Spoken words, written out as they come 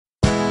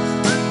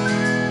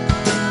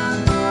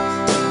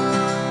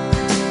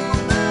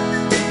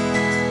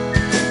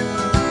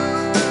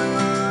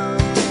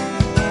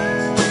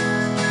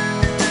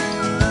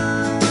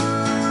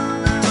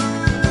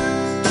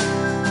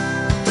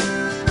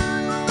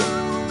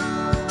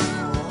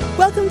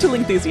Welcome to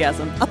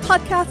Lingthusiasm, a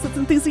podcast that's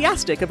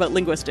enthusiastic about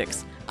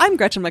linguistics. I'm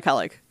Gretchen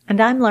McCulloch. And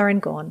I'm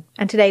Lauren Gawne,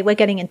 and today we're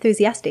getting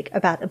enthusiastic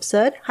about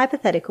absurd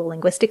hypothetical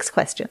linguistics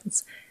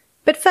questions.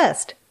 But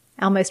first,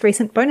 our most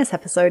recent bonus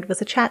episode was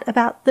a chat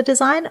about the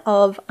design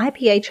of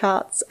IPA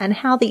charts and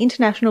how the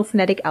International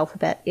Phonetic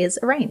Alphabet is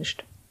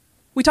arranged.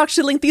 We talked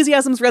to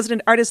Lingthusiasm's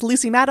resident artist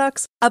Lucy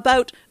Maddox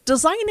about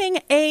designing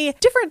a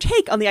different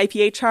take on the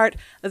IPA chart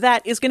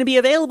that is going to be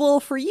available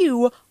for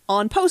you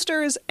on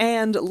posters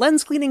and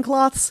lens cleaning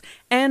cloths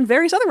and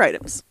various other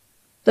items.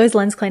 Those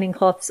lens cleaning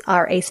cloths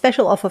are a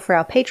special offer for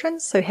our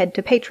patrons, so head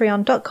to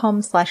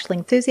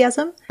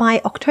patreon.com/lingthusiasm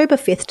by October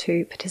 5th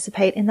to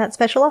participate in that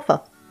special offer.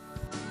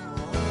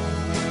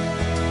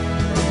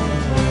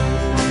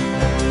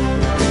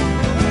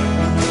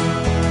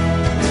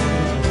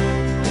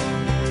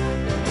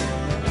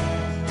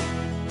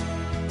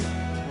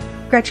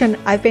 Gretchen,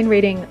 I've been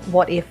reading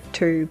What If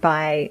 2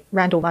 by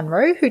Randall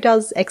Munroe, who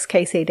does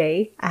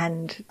xkcd,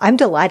 and I'm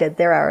delighted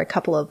there are a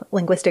couple of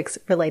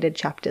linguistics-related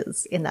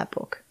chapters in that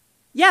book.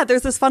 Yeah,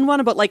 there's this fun one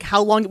about like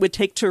how long it would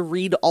take to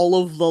read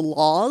all of the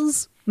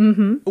laws,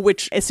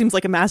 which it seems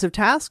like a massive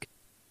task.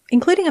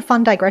 Including a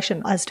fun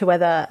digression as to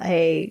whether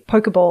a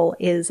Pokeball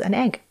is an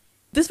egg.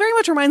 This very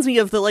much reminds me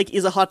of the like,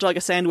 is a hot dog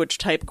a sandwich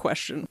type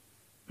question.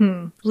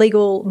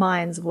 Legal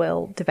minds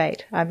will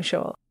debate, I'm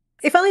sure.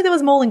 If only there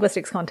was more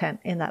linguistics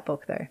content in that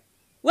book, though.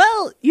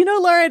 Well, you know,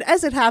 Lauren,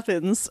 as it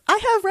happens, I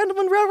have Randall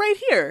Munroe right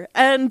here,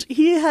 and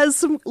he has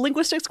some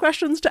linguistics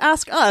questions to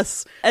ask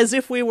us, as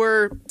if we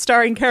were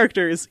starring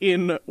characters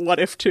in What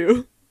If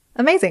 2.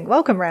 Amazing.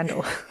 Welcome,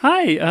 Randall.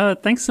 Hi.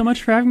 Thanks so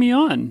much for having me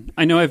on.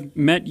 I know I've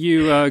met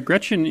you,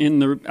 Gretchen, in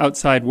the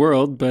outside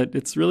world, but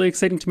it's really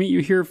exciting to meet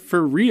you here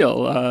for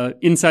real,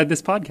 inside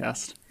this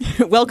podcast.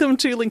 Welcome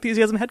to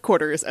Lingthusiasm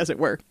headquarters, as it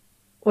were.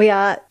 We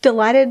are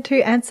delighted to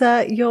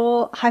answer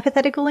your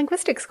hypothetical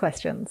linguistics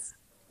questions.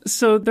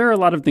 So there are a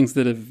lot of things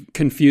that have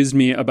confused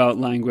me about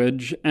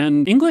language,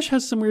 and English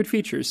has some weird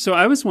features. So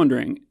I was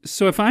wondering,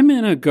 so if I'm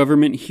in a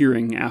government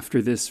hearing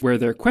after this where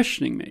they're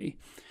questioning me,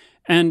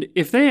 and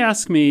if they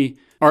ask me,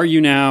 are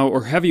you now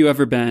or have you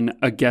ever been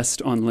a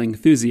guest on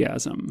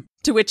Lingthusiasm?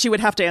 To which you would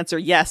have to answer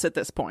yes at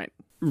this point.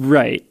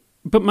 Right.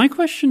 But my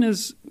question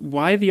is,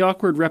 why the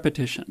awkward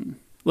repetition?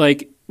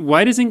 Like,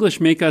 why does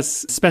English make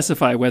us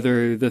specify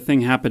whether the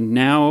thing happened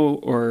now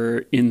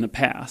or in the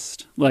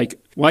past? Like,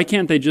 why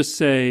can't they just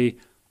say,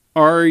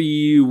 were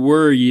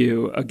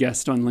you a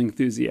guest on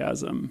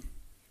Lingthusiasm?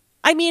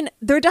 I mean,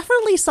 there are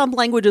definitely some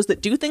languages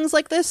that do things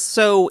like this.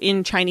 So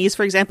in Chinese,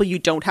 for example, you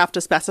don't have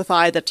to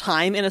specify the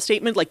time in a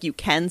statement. Like, you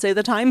can say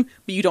the time,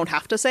 but you don't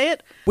have to say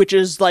it, which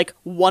is like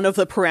one of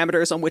the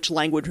parameters on which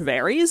language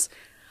varies.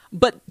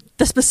 But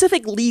the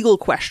specific legal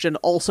question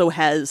also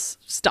has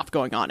stuff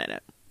going on in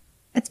it.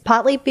 It's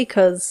partly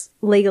because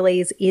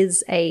legalese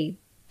is a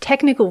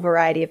technical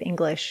variety of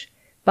English,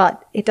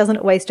 but it doesn't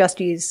always just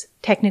use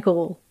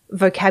technical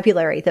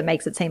vocabulary that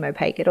makes it seem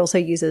opaque. It also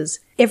uses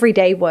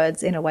everyday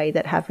words in a way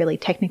that have really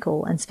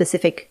technical and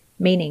specific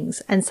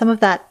meanings. And some of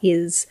that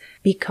is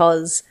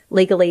because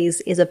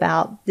legalese is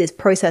about this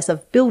process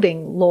of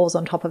building laws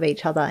on top of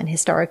each other and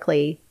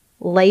historically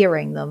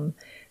layering them.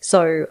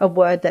 So a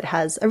word that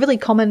has a really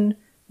common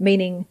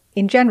meaning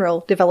in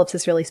general develops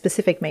this really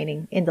specific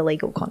meaning in the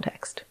legal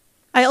context.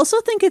 I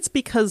also think it's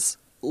because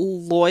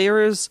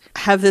lawyers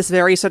have this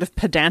very sort of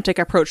pedantic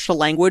approach to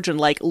language and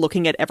like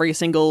looking at every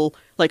single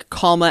like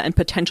comma and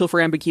potential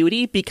for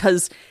ambiguity,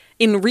 because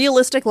in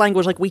realistic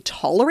language, like we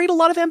tolerate a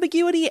lot of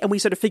ambiguity and we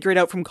sort of figure it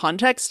out from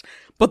context.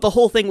 But the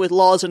whole thing with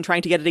laws and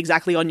trying to get it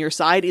exactly on your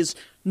side is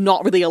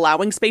not really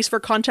allowing space for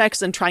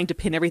context and trying to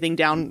pin everything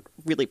down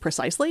really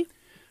precisely.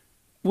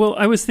 Well,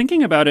 I was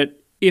thinking about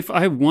it. If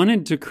I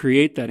wanted to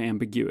create that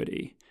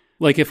ambiguity,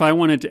 like if I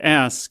wanted to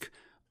ask,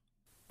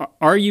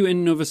 are you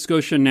in Nova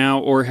Scotia now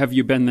or have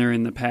you been there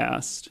in the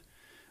past?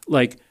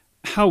 Like,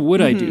 how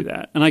would I do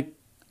that? And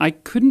I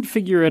couldn't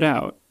figure it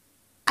out.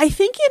 I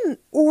think in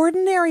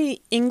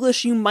ordinary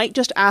English, you might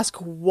just ask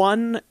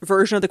one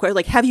version of the question,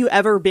 like, have you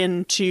ever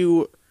been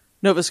to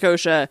Nova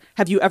Scotia?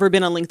 Have you ever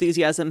been on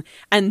Lingthusiasm?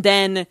 And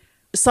then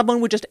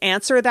someone would just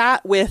answer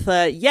that with,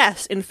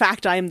 yes, in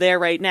fact, I'm there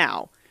right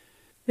now.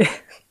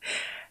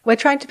 We're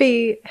trying to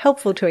be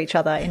helpful to each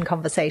other in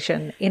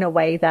conversation in a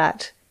way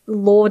that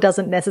law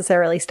doesn't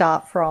necessarily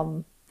start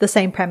from the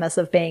same premise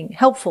of being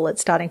helpful. It's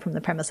starting from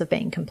the premise of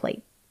being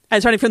complete. And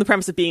starting from the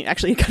premise of being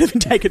actually kind of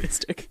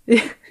antagonistic.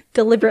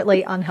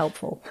 Deliberately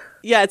unhelpful.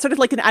 Yeah, it's sort of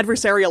like an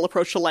adversarial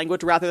approach to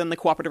language rather than the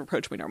cooperative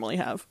approach we normally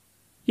have.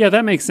 Yeah,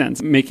 that makes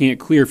sense. Making it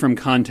clear from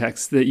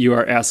context that you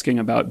are asking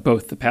about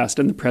both the past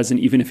and the present,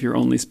 even if you're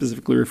only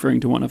specifically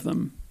referring to one of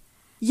them.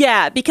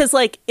 Yeah, because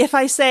like if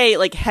I say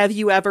like, have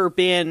you ever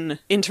been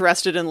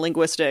interested in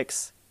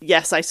linguistics?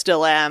 Yes, I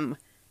still am.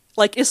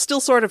 Like, is still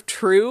sort of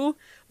true,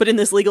 but in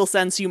this legal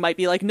sense, you might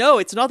be like, no,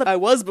 it's not that I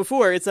was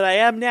before, it's that I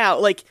am now.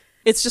 Like,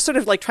 it's just sort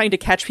of like trying to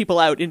catch people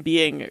out in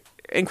being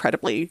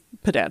incredibly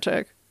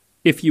pedantic.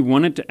 If you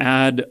wanted to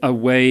add a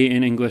way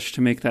in English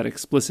to make that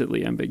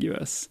explicitly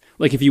ambiguous,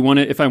 like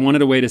if I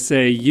wanted a way to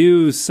say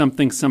use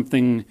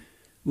something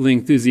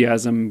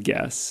Lingthusiasm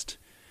guest,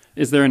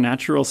 is there a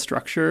natural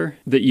structure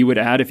that you would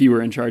add if you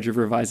were in charge of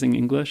revising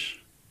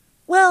English?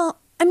 Well,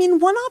 I mean,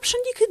 one option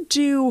you could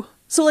do...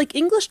 So, like,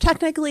 English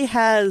technically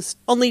has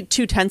only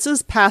two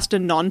tenses, past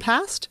and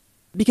non-past,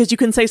 because you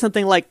can say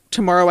something like,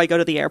 tomorrow I go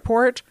to the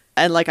airport,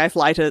 and, like, I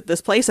fly to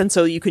this place, and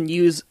so you can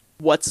use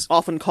what's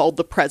often called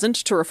the present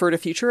to refer to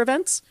future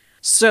events.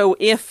 So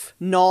if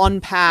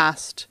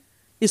non-past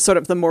is sort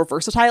of the more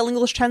versatile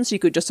English tense, you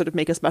could just sort of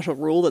make a special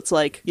rule that's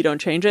like, you don't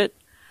change it.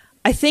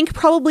 I think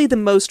probably the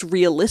most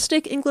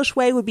realistic English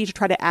way would be to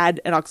try to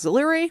add an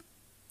auxiliary.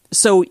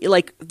 So,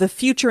 like, the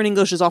future in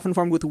English is often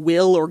formed with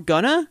will or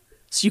gonna,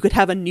 so you could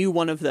have a new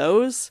one of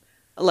those.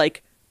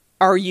 Like,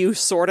 are you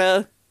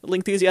sorta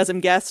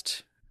Lingthusiasm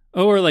guest?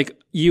 Oh, or like,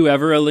 you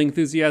ever a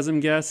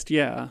Lingthusiasm guest?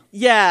 Yeah.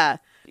 Yeah.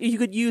 You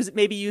could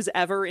maybe use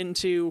ever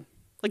into,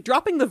 like,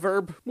 dropping the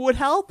verb would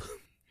help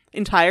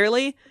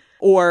entirely.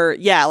 Or,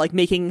 yeah, like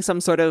making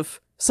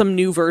some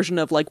new version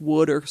of, like,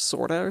 would or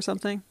sorta or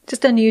something.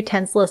 Just a new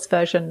tenseless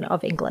version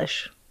of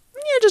English.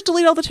 Yeah, just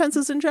delete all the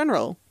tenses in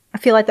general. I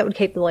feel like that would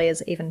keep the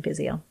lawyers even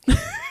busier.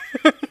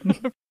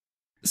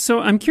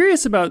 So I'm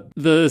curious about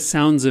the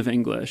sounds of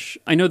English.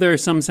 I know there are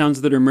some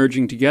sounds that are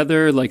merging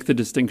together, like the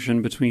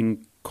distinction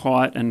between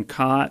caught and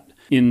cot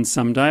in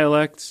some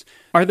dialects.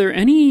 Are there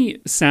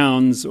any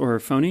sounds or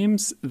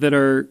phonemes that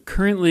are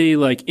currently,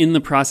 like, in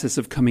the process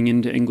of coming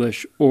into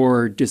English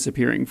or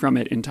disappearing from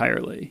it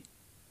entirely?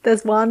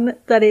 There's one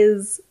that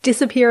is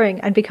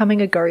disappearing and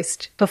becoming a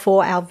ghost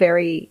before our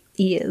very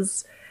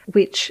ears,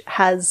 which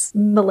has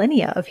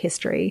millennia of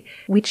history,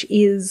 which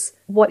is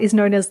what is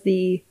known as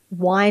the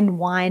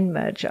wine-wine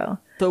merger.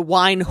 The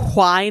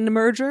wine-whine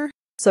merger?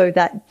 So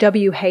that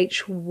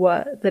WH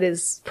word that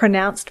is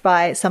pronounced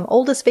by some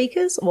older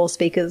speakers or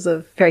speakers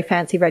of very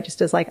fancy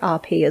registers like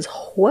RP as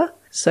wh.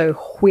 So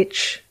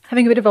which,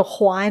 having a bit of a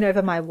whine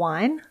over my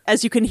wine.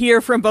 As you can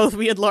hear from both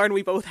me and Lauren,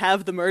 we both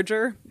have the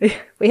merger.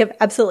 We have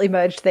absolutely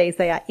merged these.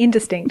 They are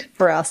indistinct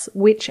for us.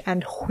 Which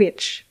and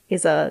which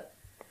is a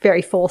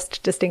very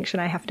forced distinction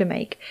I have to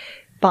make.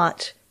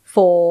 But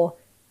for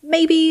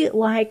maybe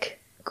like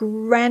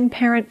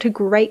grandparent to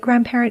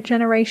great-grandparent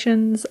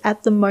generations,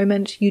 at the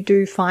moment you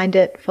do find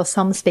it for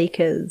some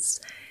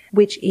speakers,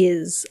 which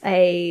is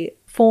a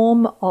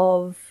form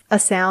of a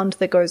sound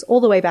that goes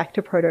all the way back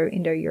to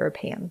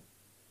Proto-Indo-European.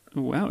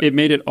 Wow, it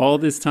made it all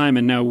this time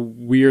and now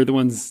we're the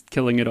ones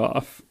killing it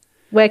off.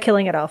 We're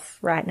killing it off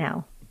right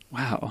now.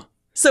 Wow.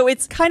 So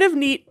it's kind of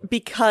neat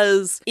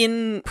because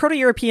in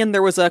Proto-European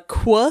there was a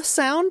qu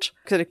sound,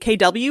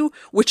 KW,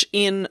 which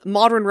in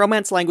modern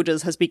Romance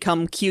languages has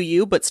become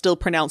QU, but still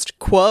pronounced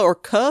qu or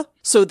k.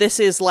 So this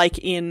is like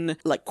in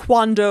like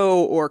quando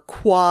or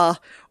qua,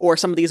 or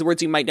some of these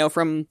words you might know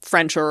from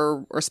French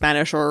or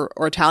Spanish or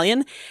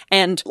Italian.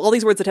 And all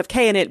these words that have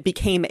K in it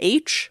became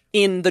H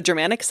in the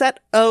Germanic set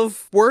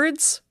of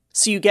words.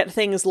 So you get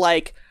things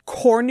like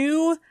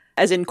cornu,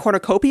 as in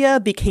cornucopia,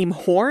 became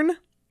horn.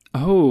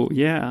 Oh,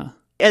 yeah.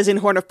 As in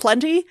horn of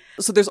plenty.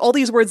 So there's all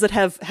these words that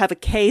have a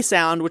K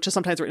sound, which is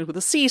sometimes written with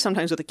a C,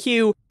 sometimes with a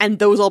Q, and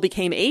those all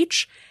became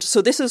H.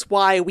 So this is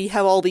why we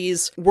have all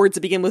these words that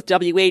begin with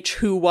WH,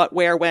 who, what,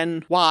 where,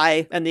 when,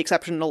 why, and the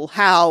exceptional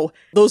how.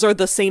 Those are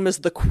the same as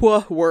the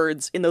qu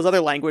words in those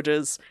other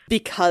languages,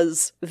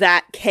 because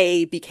that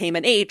K became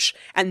an H,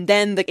 and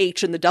then the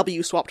H and the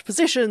W swapped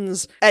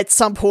positions at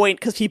some point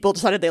because people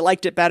decided they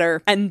liked it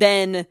better. And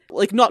then,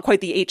 like, not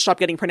quite the H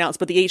stopped getting pronounced,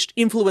 but the H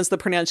influenced the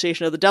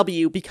pronunciation of the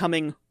W,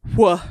 becoming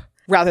wh,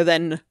 rather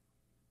than,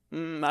 I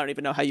don't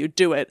even know how you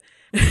do it.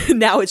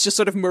 Now it's just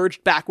sort of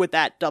merged back with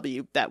that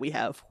W that we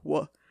have.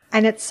 Wh.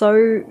 And it's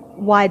so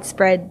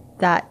widespread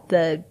that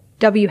the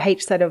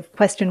WH set of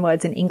question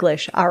words in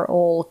English are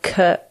all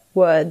k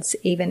words,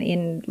 even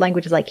in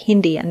languages like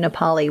Hindi and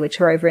Nepali,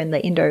 which are over in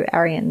the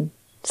Indo-Aryan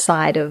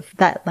side of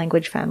that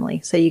language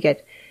family. So you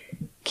get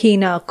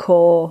kina,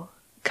 ko,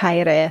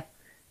 kaire.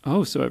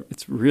 Oh, so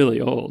it's really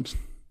old.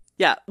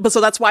 Yeah, but so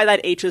that's why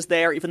that H is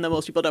there, even though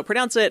most people don't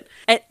pronounce it.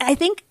 And I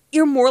think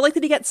you're more likely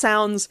to get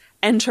sounds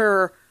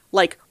enter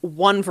like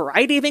one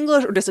variety of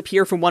English or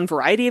disappear from one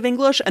variety of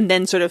English, and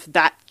then sort of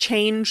that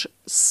change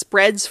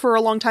spreads for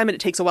a long time, and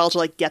it takes a while to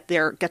like get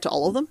to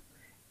all of them.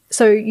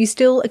 So you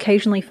still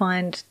occasionally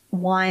find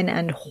wine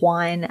and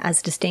whine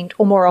as distinct,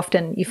 or more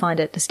often you find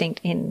it distinct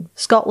in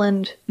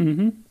Scotland,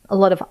 a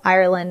lot of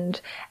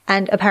Ireland,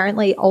 and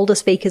apparently older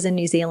speakers in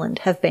New Zealand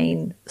have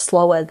been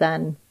slower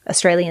than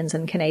Australians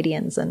and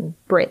Canadians and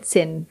Brits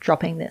in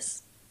dropping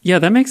this. Yeah,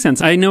 that makes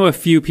sense. I know a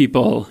few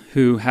people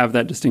who have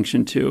that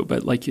distinction too,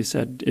 but like you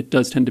said, it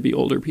does tend to be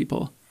older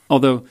people.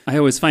 Although I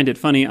always find it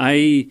funny,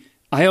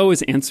 I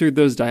always answered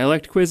those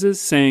dialect quizzes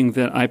saying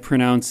that I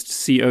pronounced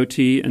COT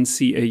and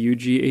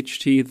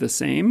CAUGHT the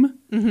same.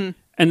 Mm-hmm.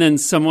 And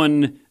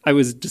then I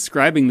was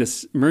describing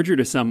this merger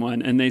to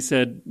someone and they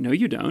said, no,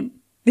 you don't.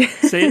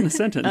 Say it in a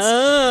sentence.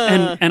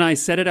 And I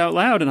said it out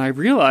loud and I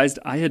realized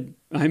I'm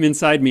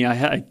inside me.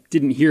 I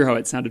didn't hear how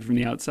it sounded from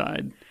the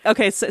outside.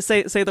 Okay,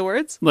 say the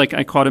words. Like,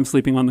 I caught him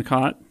sleeping on the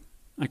cot.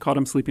 I caught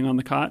him sleeping on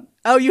the cot.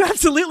 Oh, you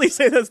absolutely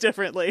say those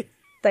differently.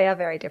 They are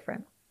very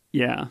different.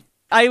 Yeah.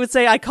 I would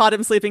say I caught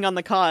him sleeping on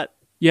the cot.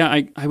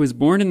 Yeah, I was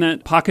born in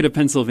that pocket of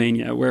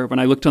Pennsylvania where when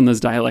I looked on those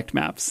dialect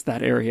maps,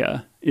 that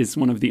area is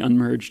one of the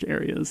unmerged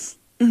areas.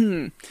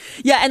 Mm-hmm.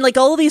 Yeah, and like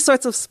all of these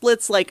sorts of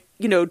splits, like,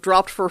 you know,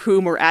 dropped for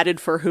whom or added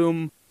for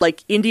whom.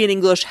 Like Indian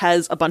English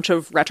has a bunch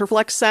of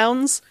retroflex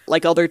sounds,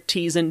 like all their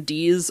T's and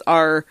D's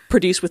are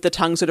produced with the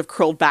tongue sort of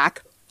curled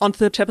back onto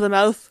the tip of the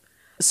mouth.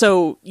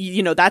 So,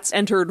 you know, that's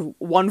entered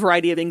one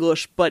variety of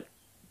English, but,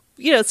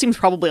 you know, it seems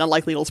probably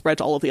unlikely it'll spread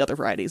to all of the other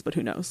varieties, but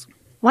who knows?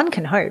 One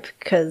can hope,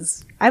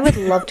 because I would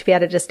love to be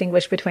able to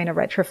distinguish between a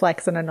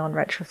retroflex and a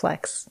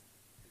non-retroflex.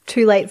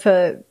 Too late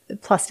for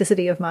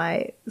plasticity of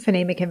my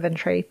phonemic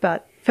inventory,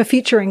 but for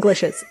future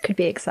English, it could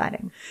be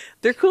exciting.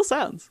 They're cool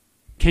sounds.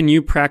 Can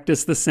you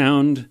practice the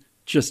sound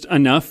just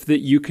enough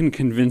that you can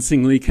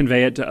convincingly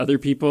convey it to other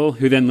people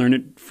who then learn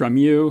it from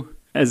you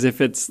as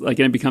if it's like,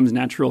 and it becomes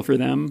natural for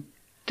them?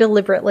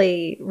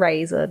 Deliberately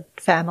raise a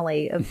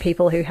family of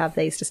people who have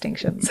these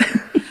distinctions.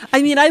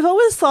 I mean, I've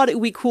always thought it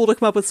would be cool to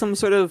come up with some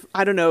sort of,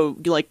 I don't know,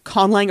 like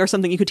conlang or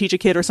something you could teach a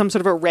kid, or some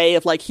sort of array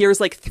of like, here's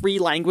like 3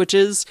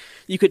 languages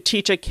you could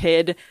teach a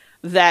kid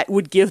that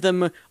would give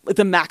them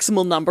the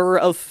maximal number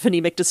of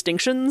phonemic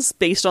distinctions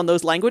based on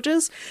those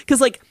languages. Because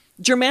like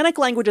Germanic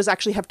languages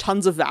actually have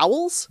tons of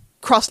vowels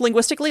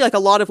cross-linguistically. Like a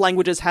lot of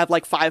languages have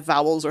like 5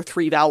 vowels or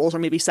 3 vowels or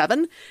maybe 7.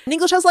 And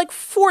English has like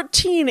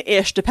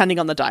 14-ish depending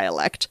on the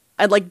dialect.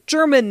 And like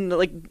German,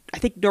 like I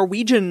think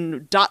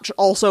Norwegian, Dutch,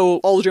 also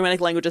all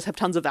Germanic languages have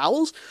tons of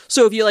vowels.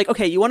 So if you're like,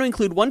 okay, you want to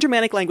include one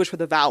Germanic language for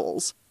the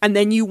vowels, and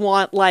then you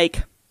want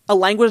like a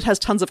language that has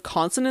tons of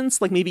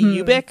consonants, like maybe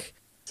Ubik.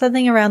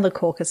 Something around the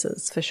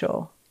Caucasus, for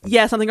sure.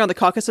 Yeah, something around the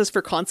Caucasus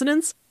for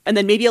consonants. And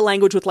then maybe a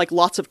language with like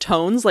lots of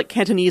tones, like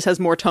Cantonese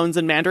has more tones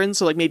than Mandarin.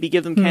 So like maybe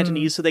give them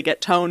Cantonese so they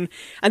get tone.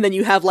 And then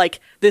you have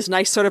like this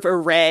nice sort of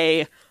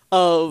array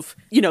of,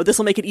 you know, this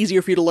will make it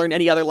easier for you to learn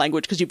any other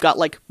language because you've got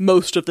like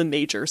most of the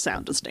major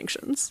sound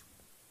distinctions.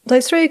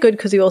 Those 3 are good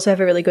because you also have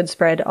a really good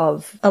spread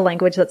of a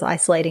language that's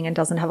isolating and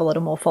doesn't have a lot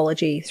of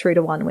morphology through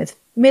to one with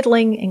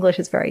middling. English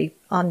is very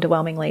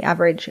underwhelmingly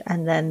average.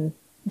 And then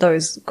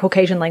those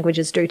Caucasian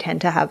languages do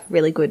tend to have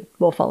really good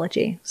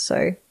morphology.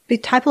 So be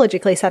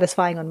typologically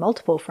satisfying on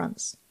multiple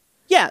fronts.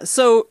 Yeah,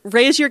 so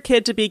raise your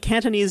kid to be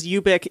Cantonese,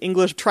 Ubik,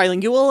 English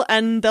trilingual,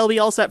 and they'll be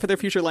all set for their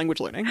future language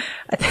learning.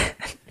 I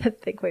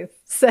think we've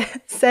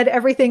said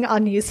everything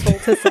unuseful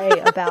to say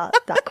about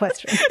that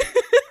question.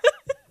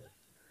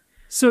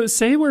 So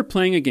say we're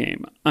playing a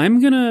game. I'm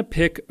going to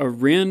pick a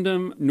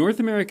random North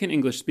American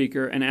English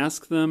speaker and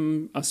ask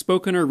them a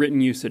spoken or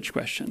written usage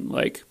question,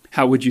 like,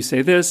 how would you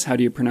say this? How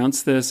do you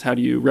pronounce this? How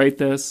do you write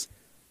this?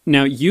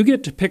 Now, you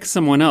get to pick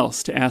someone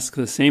else to ask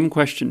the same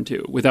question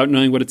to without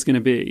knowing what it's going to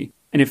be.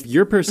 And if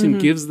your person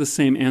gives the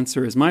same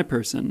answer as my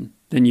person,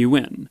 then you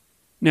win.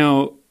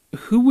 Now,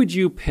 who would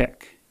you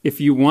pick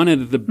if you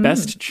wanted the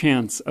best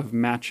chance of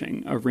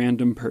matching a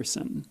random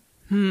person?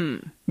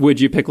 Would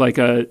you pick like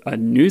a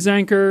news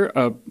anchor,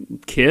 a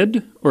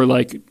kid, or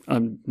like a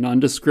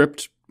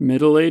nondescript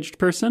middle-aged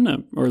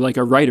person, or like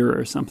a writer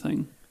or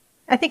something?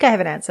 I think I have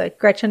an answer.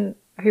 Gretchen,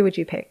 who would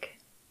you pick?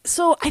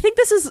 So I think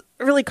this is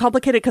really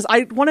complicated because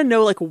I want to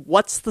know, like,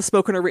 what's the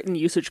spoken or written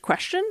usage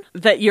question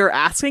that you're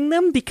asking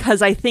them?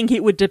 Because I think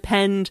it would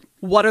depend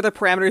what are the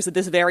parameters that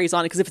this varies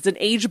on. Because if it's an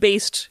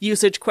age-based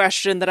usage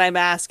question that I'm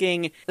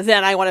asking,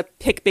 then I want to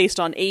pick based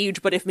on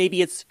age. But if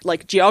maybe it's,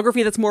 like,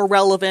 geography that's more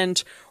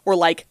relevant or,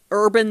 like,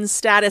 urban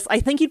status, I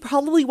think you'd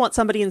probably want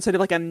somebody in sort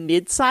of, like, a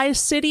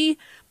mid-sized city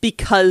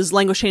because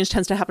language change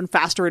tends to happen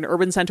faster in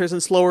urban centers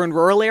and slower in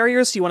rural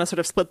areas. So you want to sort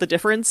of split the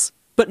difference.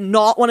 But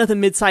not one of the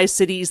mid-sized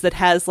cities that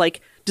has,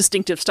 like,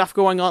 distinctive stuff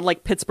going on.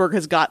 Like, Pittsburgh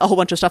has got a whole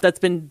bunch of stuff that's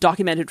been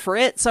documented for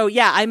it. So,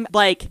 yeah, I'm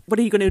like, what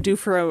are you going to do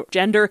for a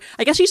gender?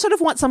 I guess you sort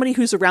of want somebody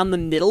who's around the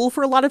middle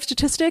for a lot of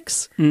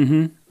statistics.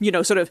 You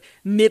know, sort of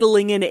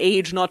middling in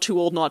age, not too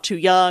old, not too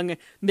young,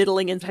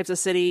 middling in types of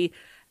city.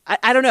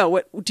 I don't know.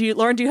 What do you,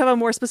 Lauren, do you have a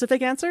more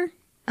specific answer?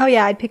 Oh,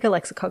 yeah, I'd pick a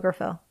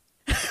lexicographer.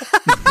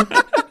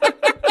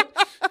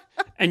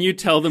 And you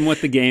tell them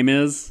what the game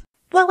is?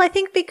 Well, I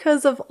think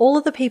because of all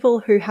of the people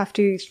who have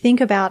to think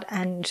about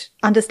and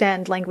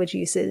understand language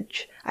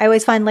usage, I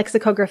always find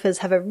lexicographers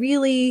have a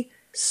really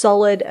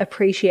solid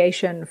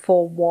appreciation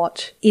for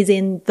what is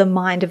in the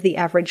mind of the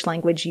average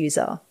language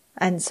user.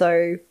 And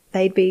so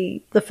they'd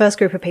be the first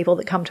group of people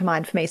that come to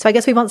mind for me. So I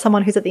guess we want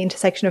someone who's at the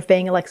intersection of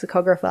being a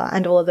lexicographer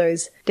and all of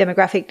those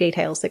demographic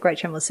details that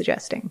Gretchen was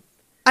suggesting.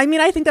 I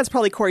mean, I think that's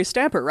probably Corey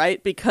Stamper,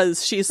 right?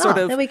 Because she's sort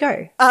of... there we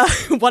go.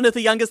 One of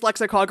the youngest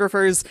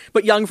lexicographers,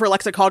 but young for a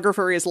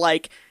lexicographer is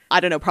like, I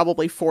don't know,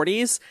 probably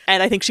 40s.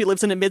 And I think she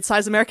lives in a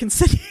mid-sized American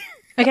city.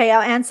 Okay,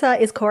 our answer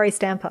is Corey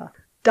Stamper.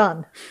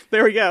 Done.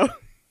 There we go.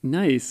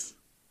 Nice.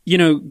 You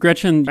know,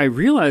 Gretchen, I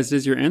realized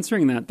as you're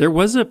answering that, there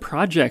was a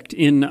project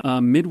in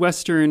a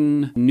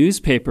Midwestern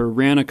newspaper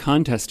ran a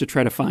contest to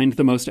try to find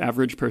the most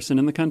average person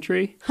in the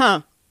country.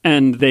 Huh.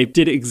 And they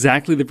did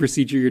exactly the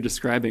procedure you're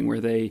describing,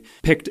 where they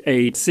picked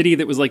a city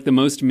that was like the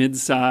most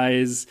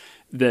mid-size,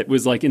 that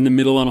was like in the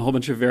middle on a whole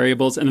bunch of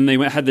variables. And then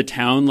they had the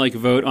town like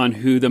vote on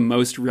who the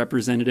most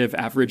representative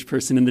average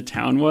person in the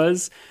town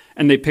was.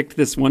 And they picked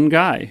this one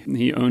guy.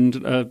 He owned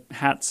a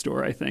hat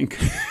store, I think.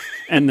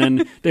 And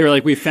then they were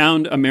like, we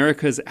found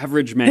America's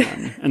average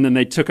man. And then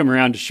they took him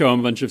around to show him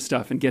a bunch of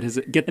stuff and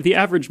get the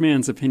average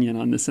man's opinion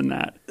on this and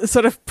that.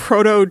 Sort of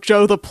proto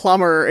Joe the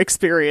Plumber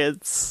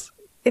experience.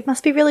 It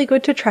must be really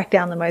good to track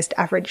down the most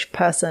average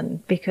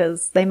person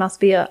because they must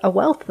be a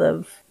wealth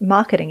of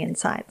marketing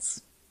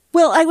insights.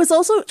 Well, I was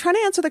also trying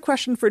to answer the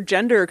question for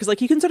gender, because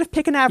you can sort of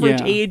pick an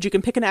average age, you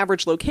can pick an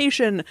average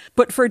location,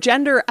 but for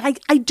gender,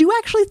 I do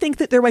actually think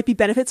that there might be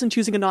benefits in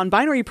choosing a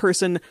non-binary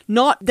person,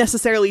 not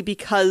necessarily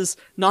because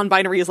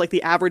non-binary is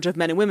the average of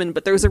men and women,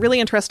 but there was a really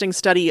interesting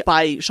study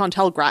by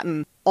Chantal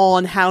Grattan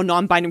on how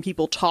non-binary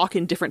people talk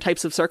in different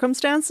types of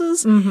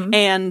circumstances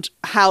and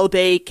how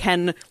they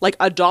can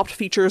adopt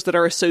features that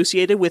are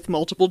associated with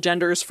multiple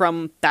genders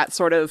from that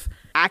sort of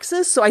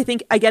axis. So I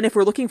think, again, if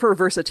we're looking for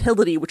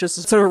versatility, which is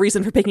sort of a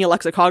reason for picking a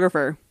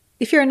lexicographer.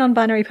 If you're a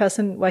non-binary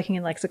person working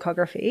in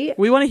lexicography,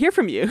 we want to hear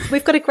from you.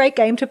 We've got a great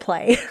game to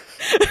play.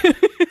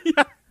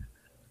 Yeah.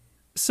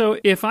 So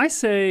if I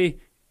say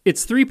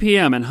it's 3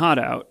 p.m. and hot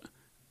out,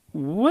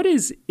 what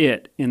is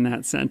it in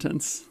that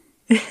sentence?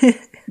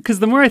 Because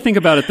the more I think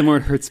about it, the more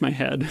it hurts my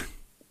head.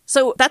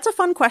 So that's a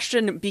fun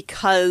question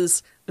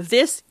because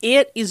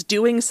it is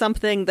doing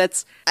something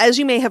that's, as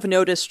you may have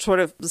noticed, sort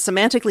of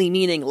semantically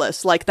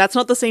meaningless. That's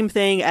not the same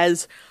thing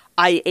as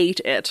I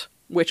ate it,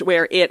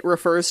 where it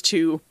refers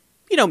to,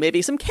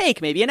 maybe some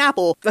cake, maybe an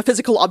apple, a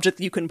physical object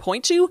that you can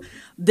point to.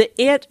 The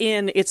it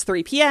in it's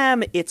 3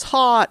 p.m., it's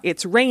hot,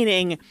 it's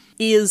raining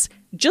is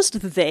just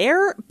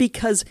there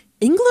because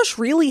English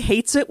really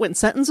hates it when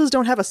sentences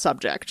don't have a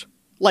subject.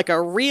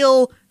 A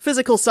real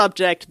physical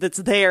subject that's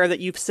there that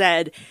you've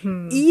said,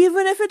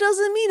 even if it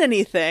doesn't mean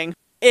anything.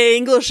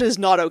 English is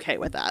not okay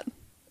with that.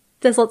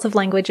 There's lots of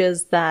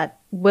languages that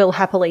will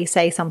happily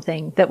say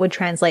something that would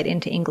translate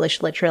into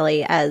English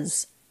literally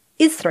as,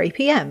 is 3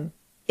 p.m.,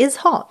 is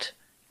hot,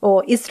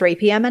 or is 3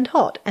 p.m. and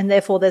hot, and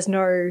therefore there's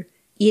no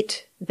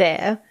it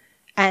there.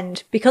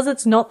 And because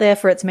it's not there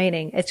for its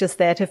meaning, it's just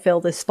there to fill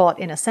this spot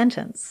in a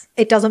sentence.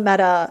 It doesn't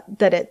matter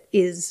that it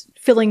is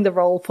filling the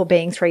role for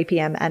being 3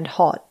 p.m. and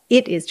hot.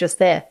 It is just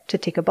there to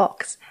tick a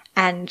box.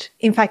 And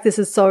in fact, this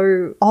is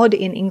so odd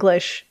in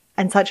English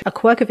and such a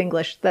quirk of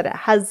English that it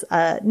has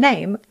a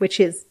name, which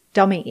is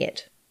dummy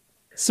it.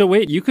 So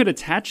wait, you could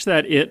attach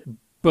that it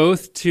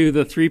both to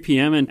the 3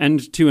 p.m.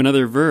 and to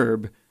another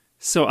verb.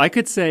 So I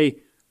could say,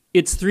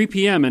 it's 3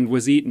 p.m. and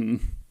was eaten.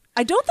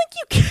 I don't think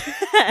you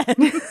can.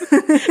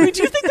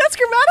 Do you think that's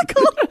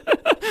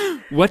grammatical?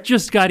 What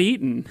just got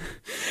eaten?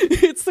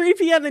 It's 3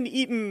 p.m. and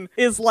eaten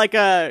is like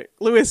a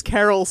Lewis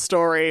Carroll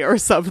story or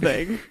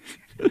something.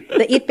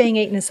 The it being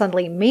eaten is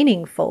suddenly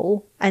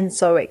meaningful, and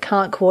so it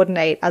can't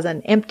coordinate as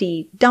an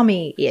empty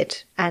dummy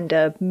it and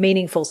a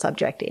meaningful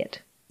subject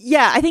it.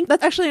 Yeah, I think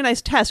that's actually a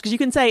nice test, because you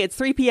can say it's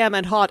 3 p.m.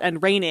 and hot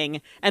and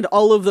raining, and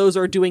all of those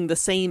are doing the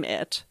same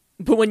it.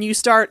 But when you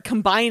start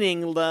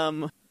combining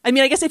them... I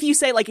mean, I guess if you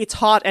say, it's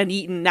hot and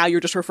eaten, now you're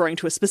just referring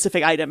to a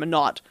specific item and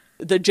not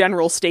the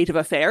general state of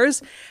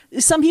affairs.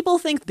 Some people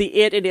think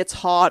the it and it's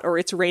hot or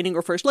it's raining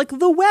refers to,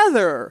 the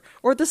weather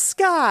or the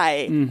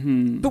sky.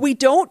 Mm-hmm. But we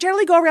don't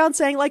generally go around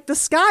saying, the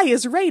sky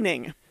is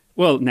raining.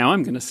 Well, now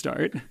I'm going to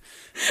start.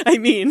 I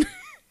mean,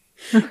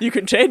 you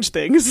can change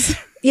things.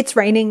 It's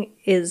raining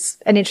is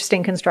an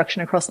interesting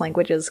construction across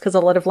languages because a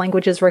lot of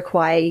languages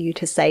require you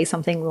to say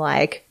something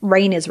like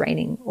rain is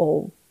raining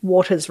or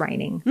water's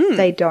raining.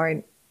 They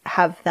don't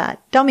have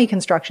that dummy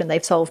construction.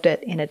 They've solved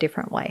it in a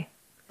different way.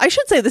 I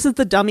should say this is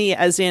the dummy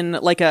as in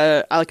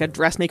a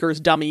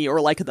dressmaker's dummy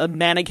or the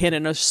mannequin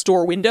in a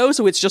store window.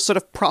 So it's just sort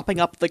of propping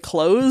up the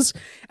clothes.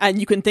 And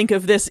you can think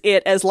of this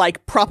it as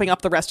propping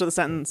up the rest of the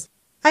sentence.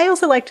 I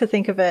also like to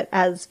think of it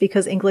as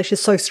because English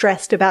is so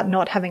stressed about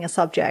not having a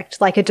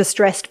subject, like a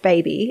distressed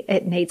baby,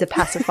 it needs a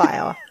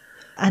pacifier.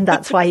 And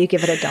that's why you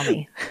give it a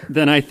dummy.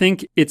 Then I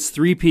think it's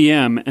 3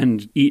 p.m.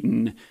 and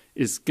eaten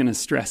is going to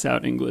stress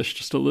out English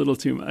just a little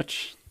too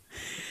much.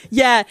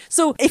 Yeah,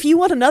 so if you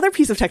want another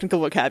piece of technical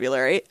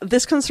vocabulary,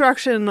 this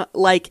construction,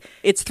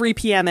 it's 3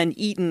 p.m. and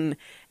eaten,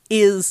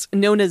 is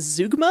known as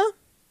zeugma.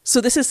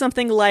 So this is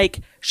something like,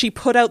 she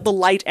put out the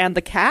light and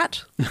the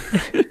cat.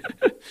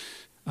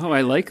 Oh,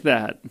 I like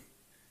that.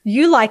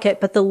 You like it,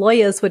 but the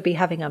lawyers would be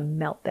having a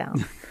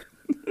meltdown.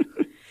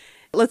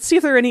 Let's see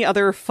if there are any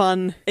other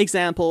fun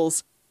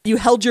examples. You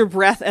held your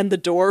breath and the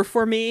door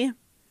for me.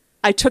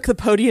 I took the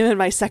podium in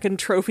my second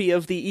trophy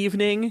of the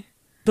evening.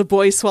 The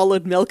boy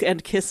swallowed milk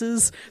and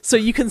kisses. So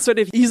you can sort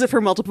of use it for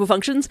multiple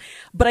functions.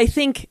 But I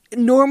think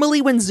normally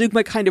when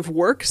zeugma kind of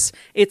works,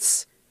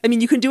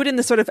 you can do it in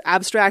the sort of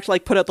abstract,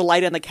 put out the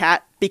light and the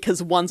cat,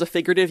 because one's a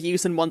figurative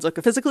use and one's a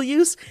physical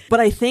use. But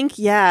I think,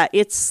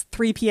 it's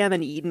 3 p.m.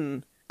 and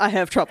eaten. I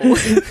have trouble.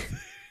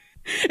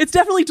 It's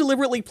definitely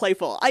deliberately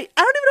playful. I don't even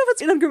know if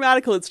it's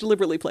ungrammatical. It's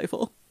deliberately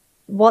playful.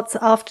 What's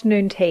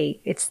afternoon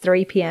tea? It's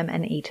 3 p.m.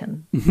 and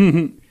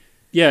eaten.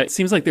 Yeah, it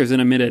seems like there's an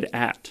omitted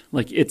at.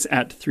 It's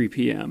at 3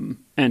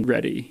 p.m. and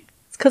ready.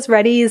 It's because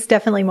ready is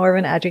definitely more of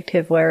an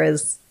adjective,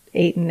 whereas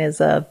eaten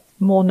is a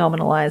more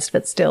nominalized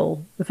but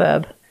still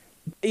verb.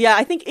 Yeah,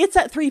 I think it's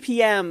at 3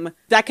 p.m.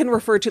 That can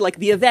refer to, like,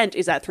 the event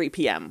is at 3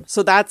 p.m.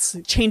 So that's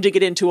changing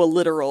it into a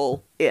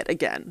literal it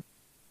again.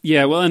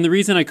 Yeah, well, and the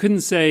reason I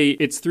couldn't say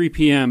it's 3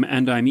 p.m.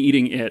 and I'm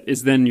eating it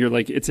is then you're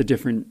like, it's a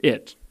different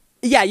it.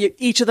 Yeah,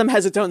 each of them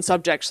has its own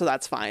subject, so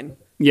that's fine.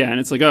 Yeah, and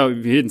it's like, oh,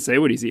 he didn't say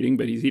what he's eating,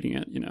 but he's eating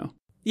it, you know.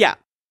 Yeah.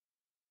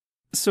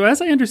 So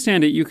as I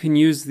understand it, you can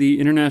use the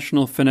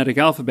International Phonetic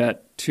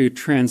Alphabet to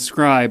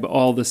transcribe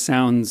all the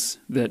sounds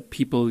that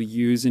people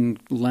use in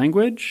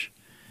language.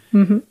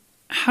 Mm-hmm.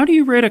 How do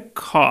you write a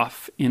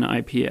cough in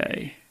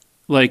IPA?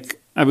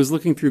 Like, I was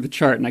looking through the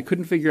chart and I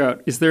couldn't figure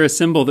out, is there a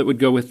symbol that would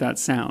go with that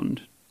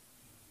sound?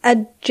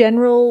 A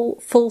general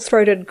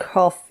full-throated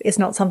cough is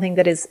not something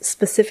that is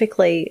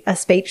specifically a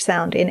speech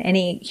sound in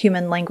any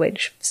human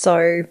language.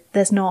 So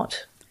there's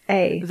not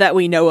a... That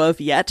we know of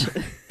yet.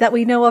 That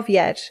we know of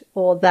yet,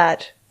 or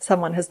that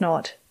someone has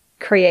not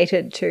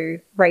created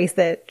to raise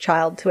their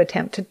child to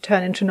attempt to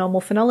turn into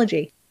normal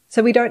phonology.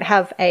 So we don't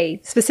have a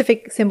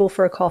specific symbol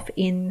for a cough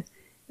in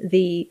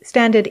the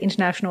standard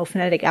International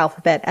Phonetic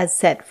Alphabet as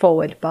set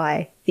forward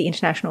by the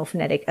International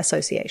Phonetic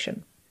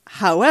Association.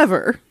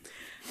 However,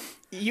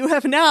 you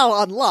have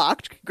now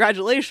unlocked,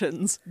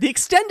 congratulations, the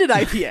extended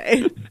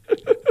IPA.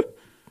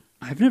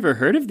 I've never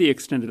heard of the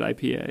extended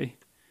IPA.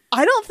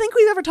 I don't think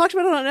we've ever talked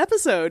about it on an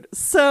episode,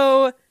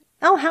 so...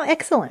 Oh, how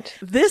excellent.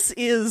 This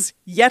is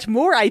yet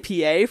more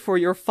IPA for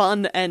your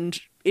fun and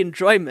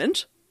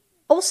enjoyment.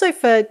 Also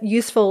for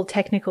useful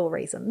technical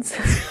reasons.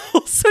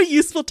 Also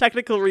useful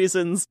technical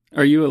reasons.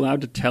 Are you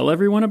allowed to tell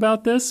everyone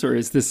about this, or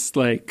is this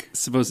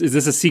is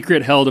this a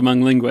secret held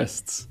among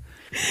linguists?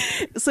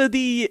 So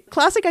the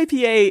classic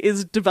IPA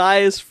is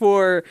devised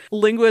for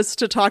linguists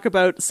to talk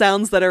about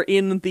sounds that are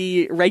in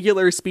the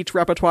regular speech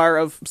repertoire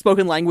of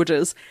spoken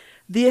languages.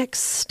 The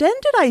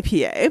extended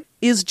IPA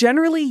is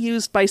generally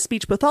used by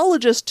speech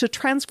pathologists to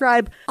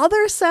transcribe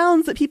other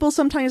sounds that people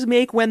sometimes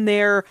make when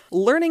they're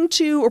learning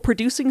to or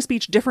producing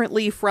speech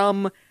differently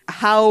from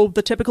how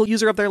the typical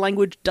user of their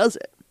language does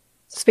it.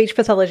 Speech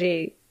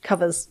pathology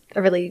covers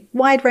a really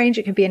wide range.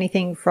 It can be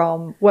anything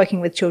from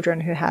working with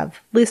children who have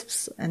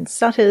lisps and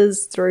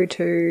stutters through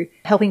to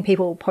helping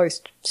people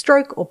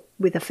post-stroke or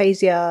with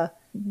aphasia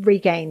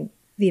regain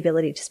the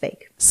ability to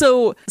speak.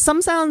 So some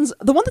sounds,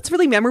 the one that's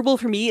really memorable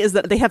for me is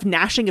that they have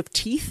gnashing of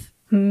teeth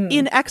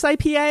in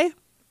XIPA,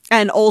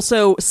 and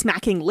also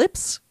smacking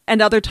lips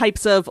and other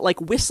types of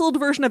like whistled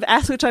version of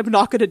S, which I'm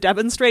not going to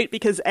demonstrate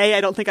because A,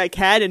 I don't think I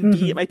can, and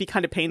B, it might be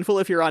kind of painful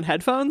if you're on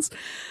headphones.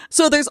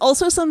 So there's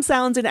also some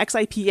sounds in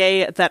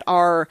XIPA that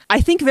are,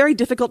 I think, very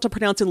difficult to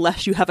pronounce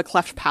unless you have a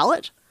cleft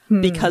palate.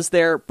 Because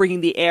they're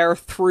bringing the air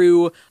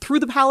through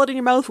the palate in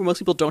your mouth, where most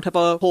people don't have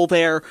a hole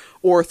there,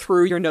 or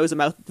through your nose and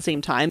mouth at the same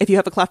time if you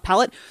have a cleft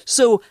palate.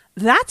 So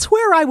that's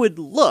where I would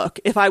look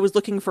if I was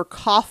looking for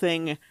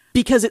coughing,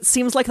 because it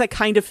seems like that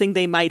kind of thing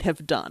they might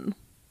have done.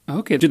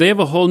 Okay. Do they have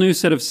a whole new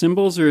set of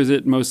symbols, or is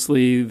it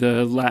mostly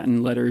the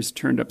Latin letters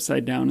turned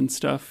upside down and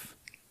stuff?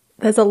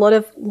 There's a lot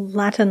of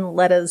Latin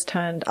letters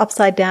turned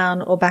upside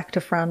down or back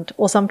to front,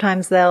 or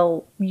sometimes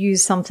they'll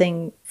use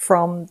something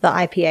from the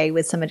IPA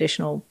with some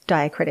additional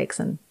diacritics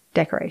and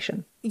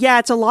decoration. Yeah,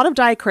 it's a lot of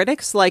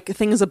diacritics, like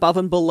things above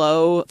and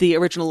below the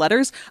original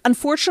letters.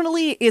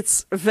 Unfortunately,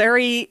 it's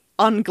very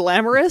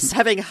unglamorous,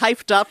 having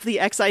hyped up the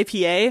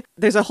XIPA.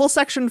 There's a whole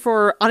section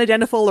for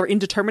unidentifiable or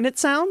indeterminate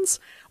sounds,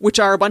 which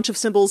are a bunch of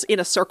symbols in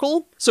a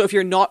circle. So if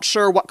you're not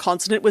sure what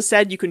consonant was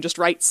said, you can just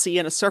write C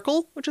in a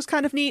circle, which is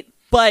kind of neat.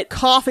 But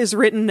cough is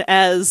written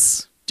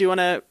as, do you want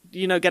to,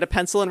 get a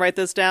pencil and write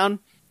this down?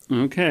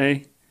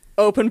 Okay.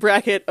 Open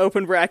bracket,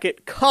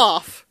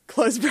 cough,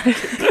 close bracket,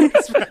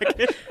 close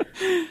bracket.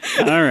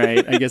 All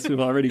right. I guess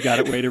we've already got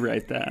a way to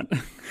write that.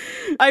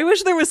 I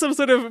wish there was some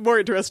sort of more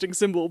interesting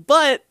symbol,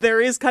 but there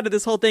is kind of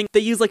this whole thing.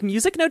 They use like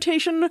music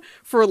notation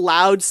for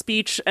loud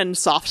speech and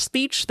soft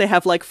speech. They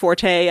have like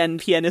forte and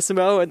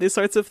pianissimo and these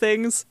sorts of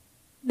things.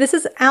 This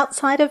is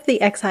outside of the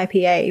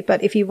XIPA,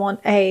 but if you want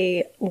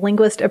a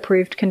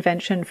linguist-approved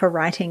convention for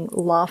writing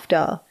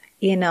laughter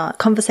in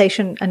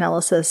conversation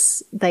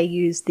analysis, they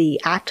use the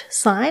 @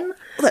 sign.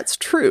 Well, that's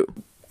true.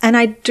 And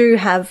I do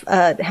have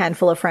a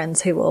handful of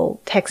friends who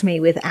will text me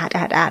with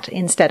 @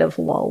 instead of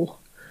lol.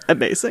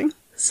 Amazing.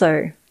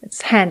 So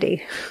it's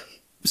handy.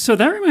 So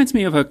that reminds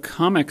me of a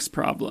comics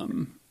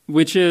problem,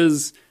 which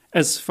is,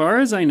 as far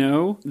as I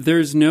know,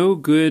 there's no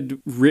good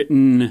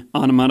written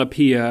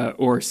onomatopoeia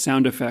or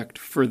sound effect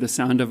for the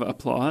sound of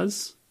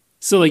applause.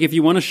 So like if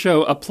you want to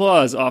show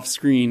applause off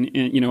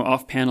screen,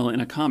 off panel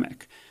in a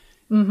comic,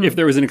 if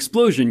there was an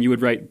explosion, you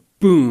would write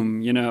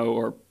boom,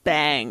 or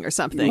bang or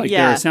something. Like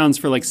there are sounds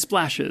for like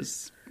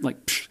splashes,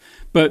 like psh,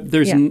 but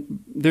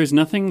there's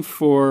nothing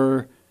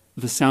for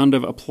the sound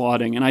of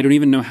applauding, and I don't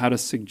even know how to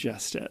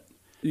suggest it.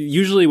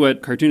 Usually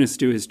what cartoonists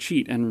do is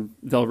cheat, and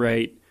they'll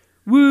write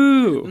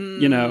woo,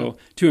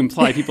 to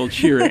imply people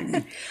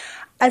cheering.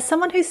 As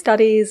someone who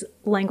studies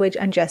language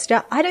and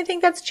gesture, I don't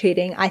think that's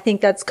cheating. I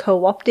think that's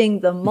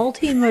co-opting the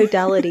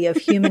multimodality of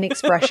human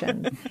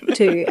expression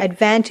to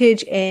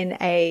advantage in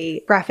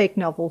a graphic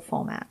novel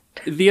format.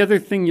 The other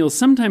thing you'll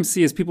sometimes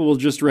see is people will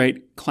just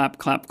write clap,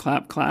 clap,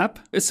 clap, clap.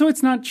 So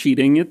it's not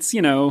cheating. It's,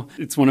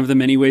 it's one of the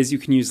many ways you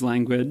can use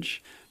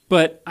language.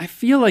 But I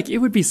feel like it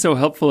would be so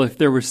helpful if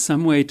there were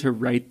some way to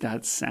write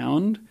that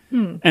sound.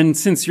 And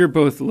since you're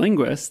both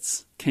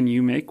linguists, can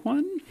you make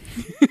one?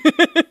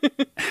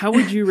 How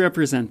would you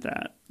represent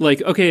that?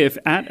 Like, okay, if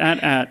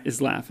at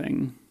is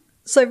laughing.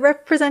 So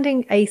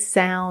representing a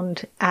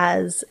sound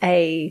as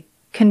a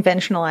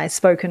conventionalized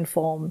spoken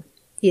form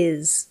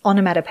is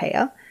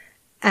onomatopoeia.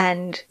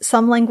 And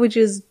some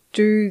languages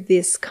do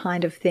this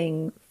kind of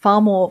thing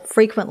far more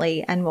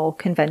frequently and more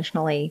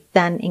conventionally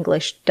than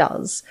English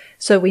does.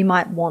 So we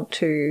might want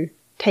to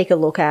take a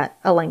look at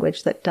a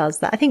language that does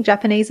that. I think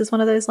Japanese is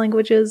one of those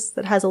languages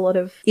that has a lot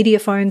of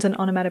idiophones and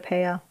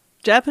onomatopoeia.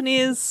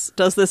 Japanese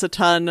does this a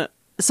ton.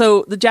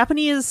 So the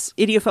Japanese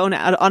idiophone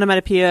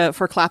onomatopoeia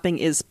for clapping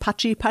is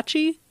pachi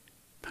pachi.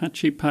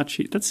 Pachi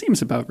pachi. That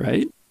seems about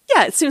right.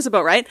 Yeah, it seems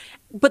about right.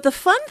 But the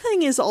fun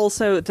thing is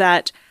also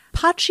that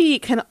pachi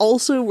can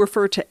also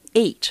refer to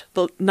 8,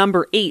 the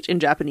number 8 in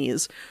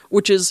Japanese,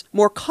 which is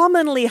more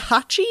commonly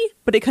hachi,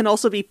 but it can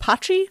also be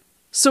pachi.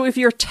 So if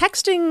you're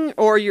texting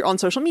or you're on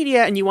social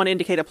media and you want to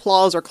indicate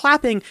applause or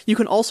clapping, you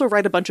can also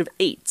write a bunch of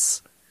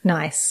 8s.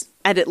 Nice.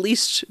 And at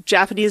least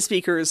Japanese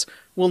speakers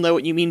will know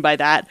what you mean by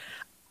that.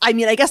 I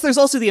mean, I guess there's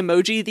also the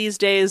emoji these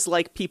days,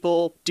 like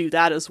people do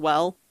that as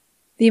well.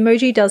 The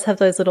emoji does have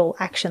those little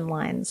action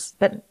lines,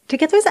 but to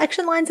get those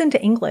action lines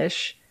into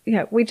English,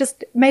 we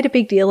just made a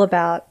big deal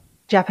about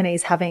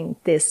Japanese having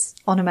this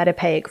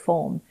onomatopoeic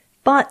form.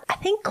 But I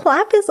think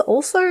clap is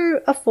also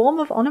a form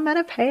of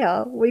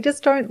onomatopoeia. We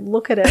just don't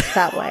look at it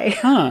that way.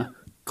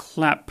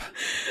 Clap.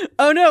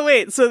 Oh no,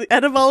 wait. So the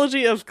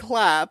etymology of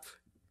clap.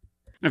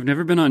 I've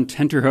never been on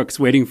tenterhooks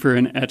waiting for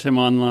an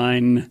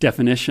etym-online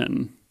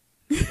definition.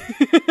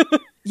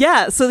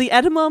 Yeah, so the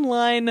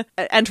etym-online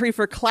entry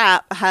for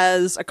clap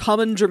has a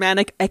common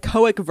Germanic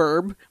echoic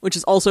verb, which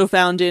is also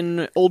found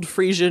in Old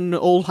Frisian,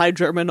 Old High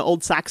German,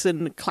 Old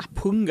Saxon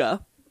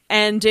klapunga.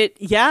 And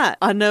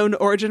unknown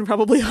origin,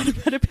 probably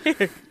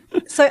onomatopoeic.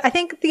 So I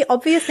think the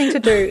obvious thing to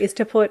do is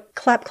to put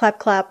clap, clap,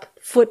 clap,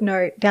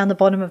 footnote down the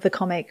bottom of the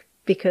comic,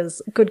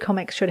 because good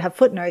comics should have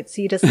footnotes,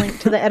 so you just link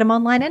to the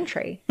etym-online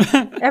entry.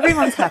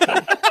 Everyone's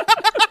happy.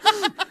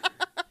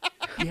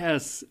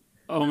 Yes.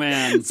 Oh,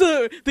 man.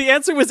 So the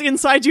answer was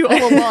inside you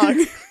all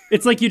along.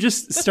 It's like you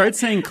just start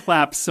saying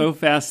clap so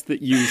fast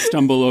that you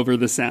stumble over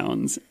the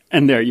sounds,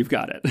 and there, you've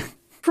got it.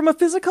 From a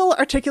physical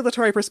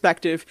articulatory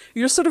perspective,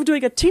 you're sort of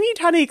doing a teeny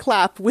tiny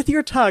clap with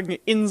your tongue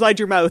inside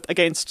your mouth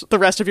against the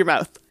rest of your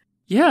mouth.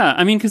 Yeah,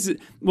 I mean, because,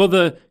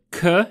 the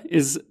k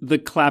is the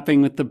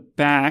clapping with the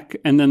back,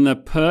 and then the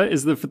p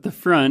is the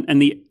front,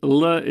 and the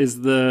l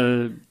is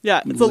the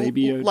it's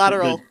the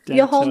lateral.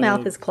 Your whole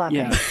mouth is clapping.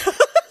 Yeah.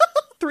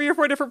 3 or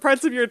 4 different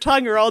parts of your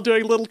tongue are all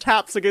doing little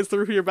taps against the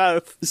roof of your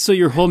mouth. So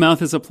your whole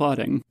mouth is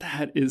applauding.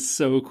 That is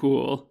so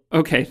cool.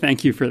 Okay,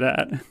 thank you for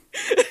that.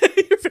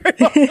 You're very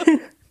welcome.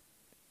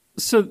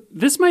 So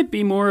this might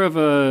be more of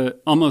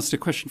almost a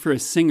question for a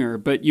singer,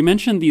 but you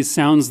mentioned these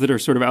sounds that are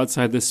sort of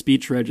outside the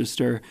speech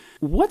register.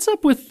 What's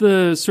up with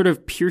the sort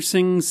of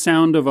piercing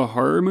sound of a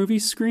horror movie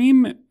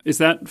scream? Is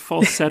that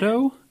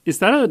falsetto? Is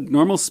that a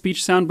normal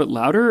speech sound but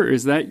louder, or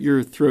is that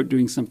your throat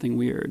doing something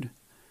weird?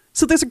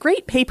 So there's a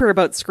great paper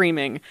about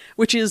screaming,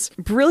 which is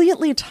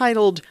brilliantly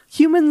titled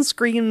 "Human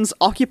Screams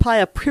Occupy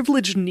a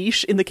Privileged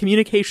Niche in the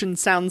Communication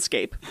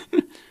Soundscape."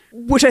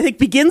 Which I think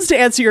begins to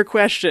answer your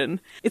question.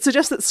 It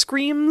suggests that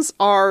screams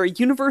are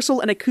universal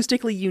and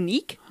acoustically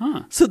unique,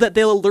 so that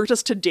they'll alert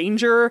us to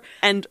danger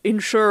and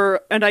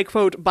ensure, and I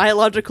quote,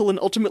 biological and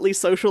ultimately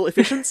social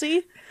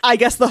efficiency. I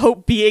guess the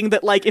hope being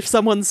that, like, if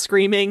someone's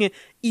screaming,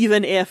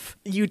 even if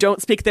you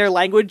don't speak their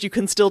language, you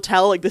can still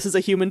tell, like, this is a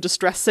human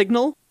distress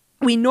signal.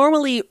 We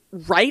normally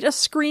write a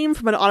scream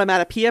from an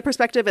onomatopoeia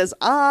perspective as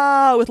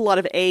ah with a lot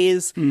of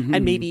A's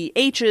and maybe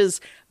H's,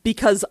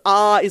 because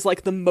ah is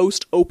like the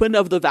most open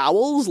of the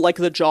vowels, like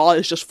the jaw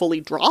is just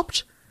fully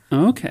dropped.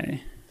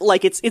 Okay.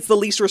 Like it's the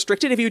least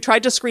restricted. If you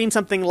tried to scream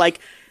something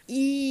like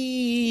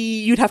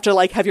ee, you'd have to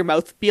like have your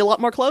mouth be a lot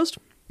more closed.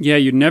 Yeah,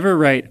 you'd never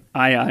write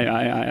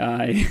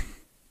I.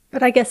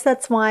 But I guess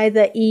that's why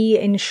the E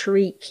in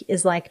shriek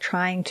is like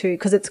trying to,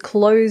 because it's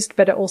closed,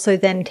 but it also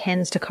then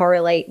tends to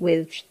correlate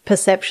with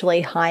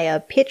perceptually higher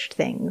pitched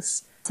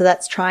things. So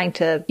that's trying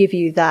to give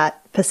you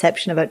that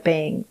perception of it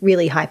being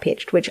really high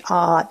pitched, which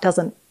R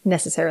doesn't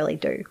necessarily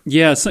do.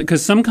 Yeah,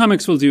 because some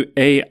comics will do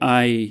A,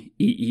 I,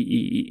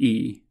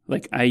 E,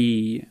 like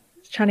I.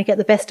 Trying to get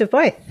the best of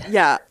both.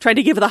 Yeah, trying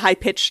to give the high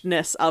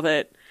pitchedness of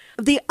it.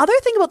 The other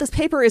thing about this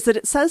paper is that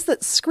it says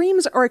that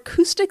screams are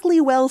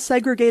acoustically well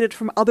segregated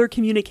from other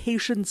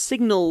communication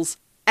signals,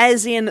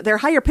 as in they're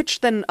higher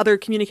pitched than other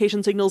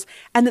communication signals,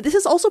 and that this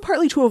is also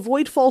partly to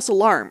avoid false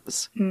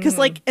alarms. Because,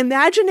 like,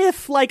 imagine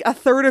if, like, a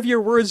third of your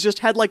words just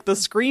had, like, the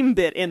scream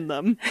bit in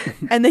them,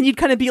 and then you'd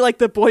kind of be like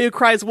the boy who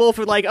cries wolf,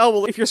 or like, oh,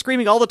 well, if you're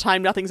screaming all the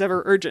time, nothing's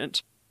ever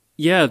urgent.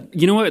 Yeah,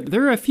 you know what?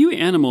 There are a few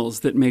animals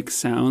that make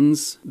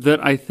sounds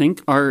that I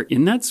think are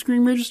in that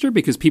scream register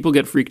because people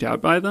get freaked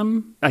out by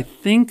them. I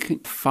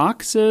think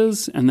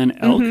foxes and then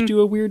elk do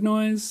a weird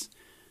noise.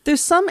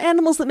 There's some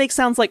animals that make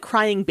sounds like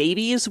crying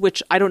babies,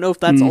 which I don't know if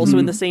that's also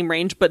in the same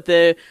range, but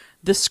the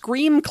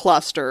scream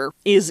cluster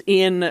is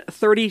in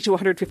 30 to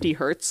 150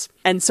 hertz.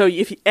 And so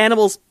if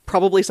animals,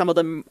 probably some of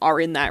them are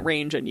in that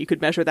range and you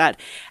could measure that.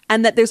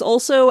 And that there's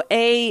also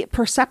a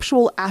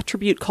perceptual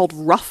attribute called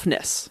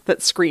roughness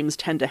that screams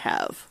tend to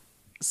have.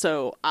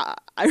 So I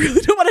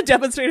really don't want to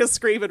demonstrate a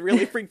scream and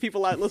really freak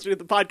people out listening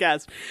to the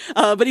podcast.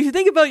 But if you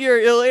think about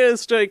your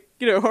latest,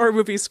 horror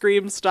movie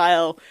scream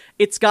style,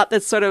 it's got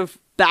this sort of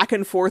back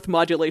and forth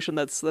modulation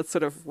that's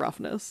sort of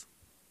roughness.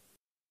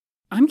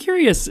 I'm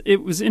curious. It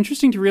was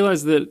interesting to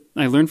realize that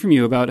I learned from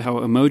you about how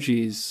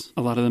emojis,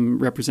 a lot of them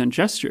represent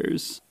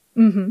gestures,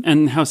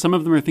 and how some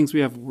of them are things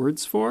we have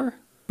words for,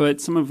 but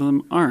some of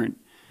them aren't.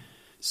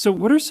 So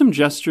what are some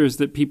gestures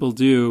that people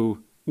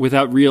do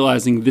without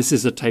realizing this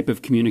is a type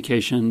of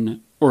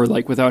communication or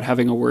like without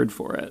having a word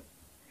for it?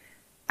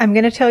 I'm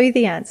going to tell you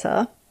the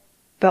answer,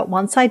 but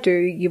once I do,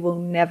 you will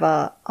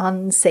never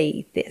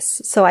unsee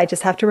this. So I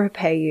just have to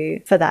prepare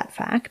you for that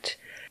fact.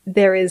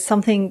 There is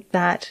something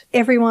that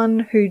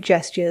everyone who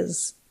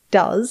gestures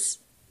does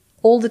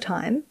all the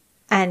time,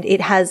 and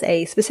it has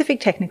a specific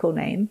technical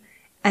name,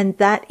 and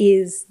that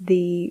is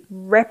the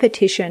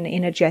repetition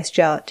in a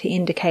gesture to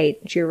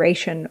indicate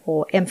duration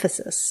or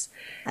emphasis.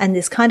 And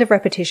this kind of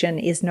repetition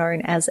is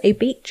known as a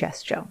beat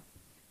gesture.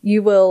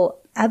 You will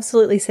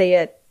absolutely see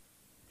it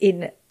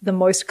in the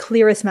most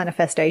clearest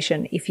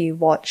manifestation if you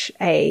watch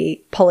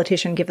a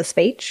politician give a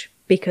speech,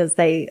 because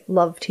they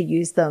love to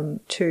use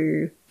them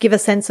to give a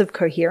sense of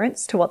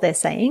coherence to what they're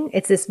saying.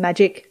 It's this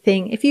magic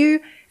thing. If you're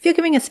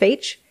giving a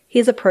speech,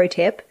 here's a pro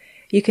tip.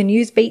 You can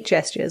use beat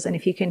gestures, and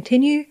if you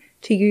continue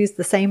to use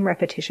the same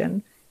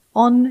repetition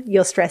on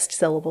your stressed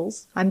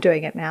syllables, I'm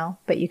doing it now,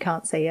 but you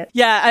can't see it.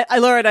 Yeah,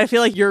 Lauren, I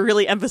feel like you're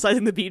really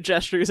emphasizing the beat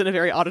gestures in a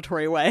very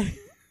auditory way.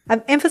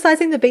 I'm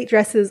emphasizing the beat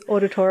gestures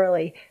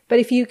auditorily, but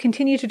if you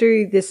continue to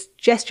do this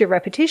gesture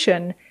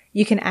repetition,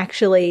 you can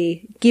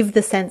actually give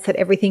the sense that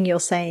everything you're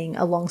saying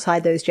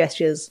alongside those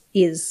gestures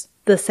is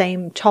the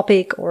same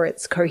topic or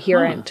it's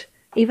coherent,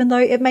 even though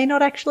it may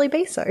not actually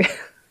be so.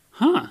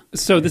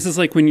 So this is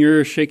like when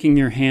you're shaking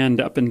your hand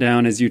up and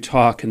down as you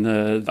talk, and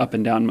the up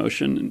and down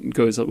motion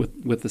goes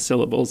with the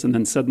syllables. And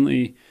then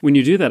suddenly when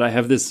you do that, I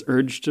have this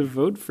urge to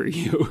vote for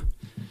you.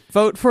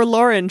 Vote for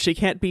Lauren. She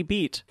can't be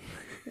beat.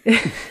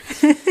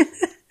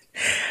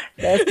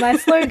 There's my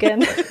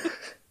slogan.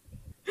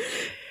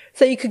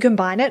 So you could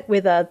combine it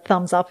with a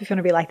thumbs up if you want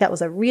to be like, that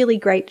was a really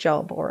great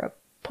job, or a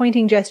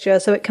pointing gesture.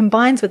 So it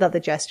combines with other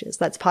gestures.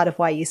 That's part of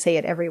why you see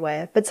it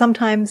everywhere. But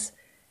sometimes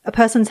a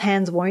person's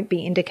hands won't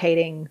be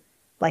indicating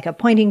like a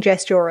pointing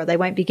gesture, or they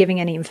won't be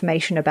giving any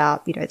information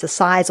about, the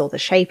size or the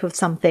shape of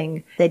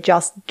something. They're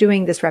just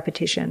doing this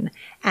repetition.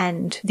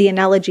 And the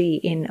analogy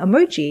in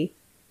emoji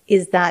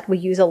is that we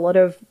use a lot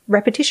of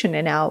repetition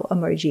in our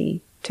emoji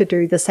to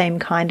do the same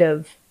kind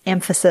of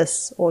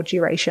emphasis or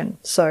duration.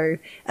 So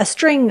a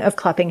string of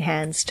clapping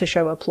hands to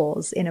show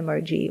applause in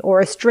emoji, or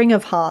a string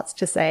of hearts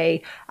to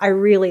say, I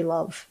really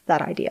love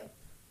that idea.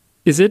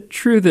 Is it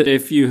true that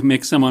if you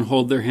make someone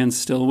hold their hands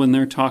still when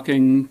they're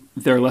talking,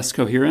 they're less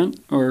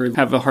coherent or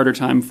have a harder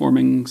time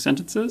forming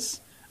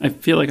sentences? I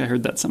feel like I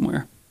heard that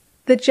somewhere.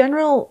 The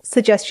general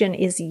suggestion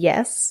is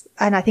yes,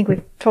 and I think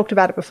we've talked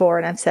about it before,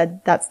 and I've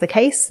said that's the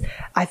case.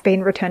 I've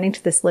been returning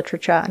to this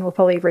literature, and we'll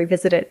probably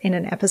revisit it in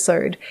an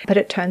episode, but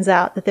it turns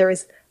out that there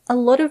is a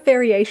lot of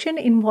variation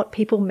in what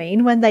people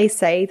mean when they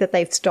say that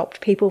they've stopped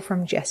people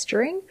from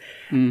gesturing.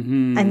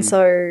 And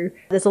so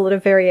there's a lot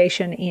of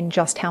variation in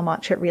just how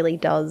much it really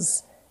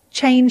does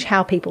change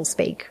how people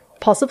speak.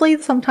 Possibly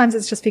sometimes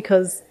it's just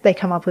because they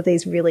come up with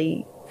these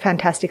really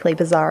fantastically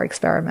bizarre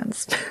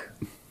experiments.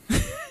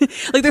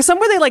 Like there's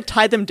somewhere they like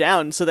tie them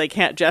down so they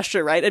can't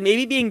gesture, right? And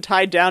maybe being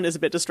tied down is a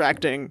bit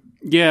distracting.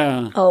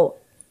 Yeah. Oh,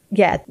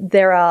 yeah.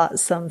 There are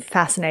some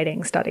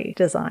fascinating study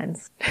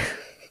designs.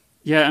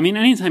 Yeah, I mean,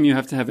 anytime you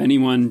have to have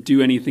anyone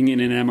do anything in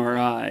an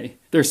MRI,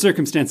 their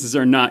circumstances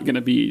are not going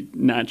to be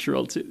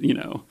natural to,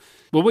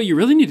 Well, what you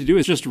really need to do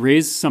is just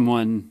raise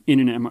someone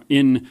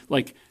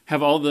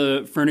have all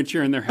the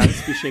furniture in their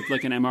house be shaped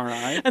like an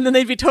MRI. And then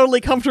they'd be totally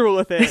comfortable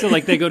with it. So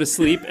they go to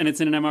sleep and it's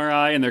in an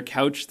MRI, and their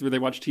couch where they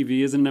watch TV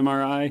is an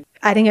MRI.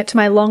 Adding it to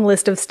my long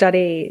list of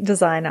study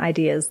design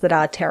ideas that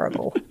are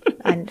terrible.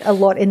 And a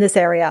lot in this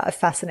area are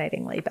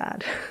fascinatingly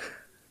bad.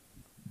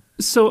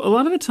 So a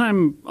lot of the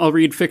time I'll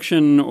read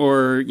fiction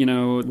or,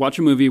 watch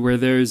a movie where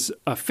there's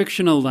a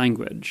fictional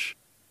language.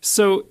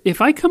 So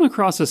if I come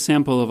across a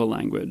sample of a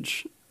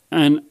language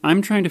and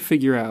I'm trying to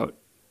figure out,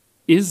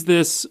 is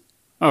this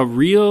a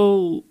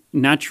real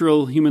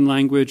natural human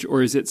language,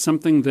 or is it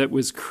something that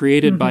was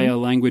created by a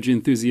language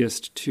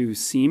enthusiast to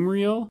seem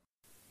real?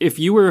 If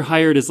you were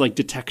hired as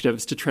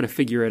detectives to try to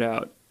figure it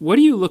out, what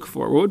do you look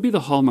for? What would be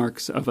the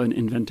hallmarks of an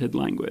invented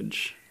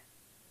language?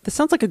 This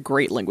sounds like a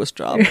great linguist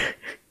job.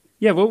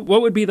 Yeah,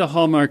 what would be the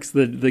hallmarks,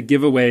 the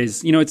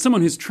giveaways? You know, it's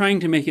someone who's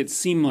trying to make it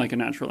seem like a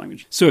natural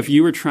language. So if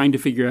you were trying to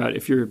figure out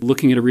if you're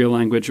looking at a real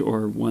language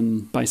or one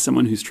by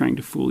someone who's trying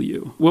to fool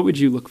you, what would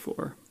you look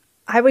for?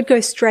 I would go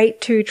straight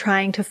to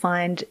trying to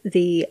find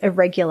the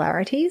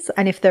irregularities.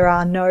 And if there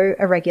are no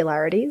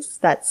irregularities,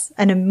 that's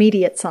an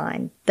immediate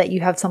sign that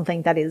you have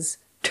something that is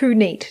too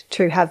neat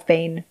to have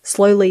been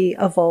slowly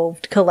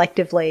evolved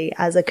collectively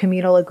as a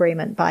communal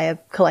agreement by a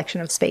collection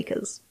of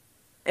speakers.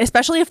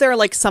 Especially if there are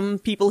like some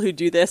people who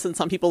do this and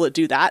some people that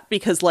do that,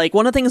 because like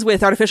one of the things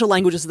with artificial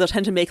languages is they'll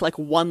tend to make like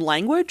one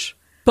language.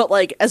 But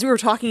like, as we were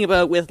talking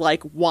about with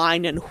like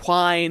wine and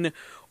whine,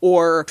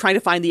 or trying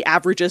to find the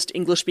averagest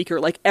English speaker,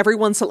 like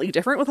everyone's slightly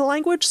different with a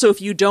language. So if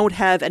you don't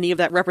have any of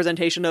that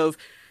representation of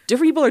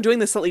different people are doing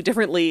this slightly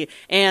differently,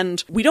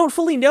 and we don't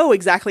fully know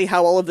exactly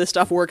how all of this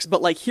stuff works,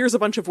 but like here's a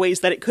bunch of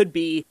ways that it could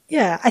be.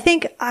 Yeah, I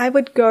think I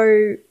would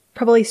go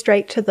probably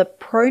straight to the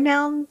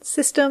pronoun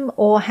system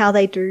or how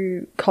they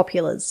do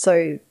copulars.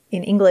 So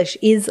in English,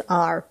 is,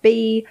 are,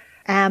 be,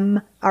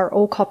 am are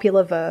all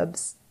copular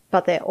verbs,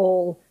 but they're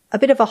all a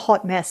bit of a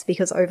hot mess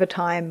because over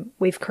time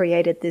we've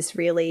created this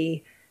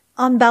really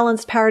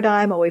unbalanced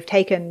paradigm, or we've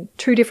taken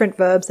two different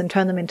verbs and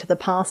turned them into the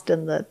past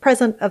and the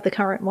present of the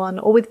current one.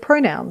 Or with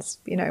pronouns,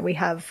 you know, we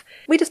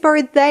just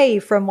borrowed they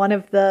from one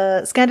of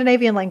the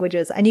Scandinavian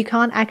languages, and you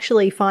can't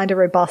actually find a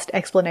robust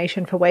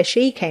explanation for where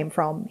she came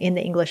from in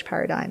the English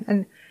paradigm.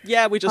 And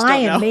yeah, we just I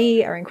don't know. and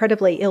me are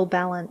incredibly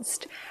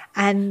ill-balanced.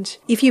 And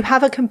if you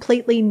have a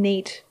completely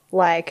neat,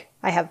 like,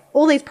 I have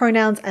all these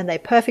pronouns and they're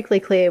perfectly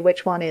clear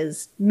which one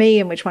is me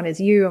and which one is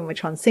you and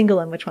which one's single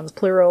and which one's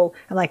plural,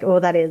 I'm like, oh,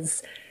 that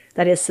is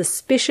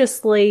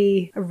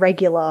suspiciously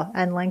irregular,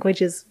 and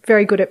language is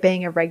very good at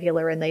being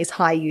irregular in these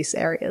high use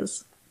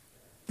areas.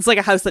 It's like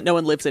a house that no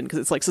one lives in because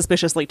it's like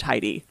suspiciously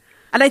tidy.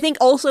 And I think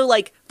also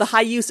like the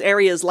high use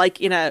areas, like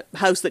in a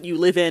house that you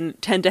live in,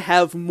 tend to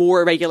have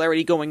more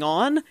irregularity going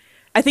on.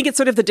 I think it's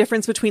sort of the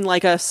difference between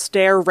like a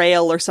stair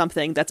rail or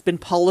something that's been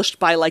polished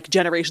by like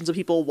generations of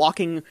people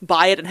walking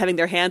by it and having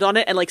their hand on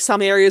it. And like some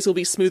areas will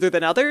be smoother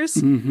than others.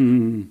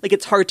 Mm-hmm. Like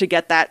it's hard to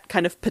get that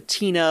kind of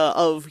patina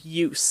of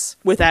use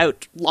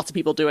without lots of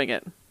people doing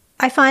it.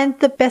 I find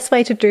the best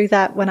way to do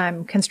that when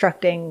I'm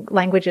constructing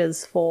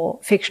languages for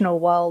fictional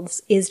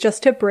worlds is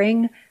just to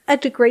bring a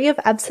degree of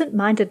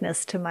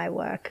absent-mindedness to my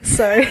work.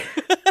 So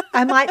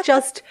I might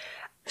just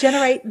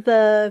generate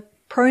the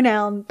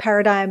pronoun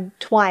paradigm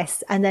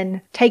twice and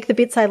then take the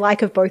bits I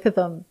like of both of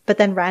them, but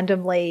then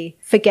randomly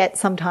forget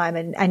sometime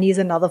and use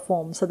another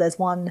form. So there's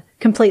one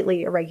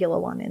completely irregular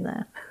one in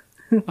there.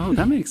 Oh,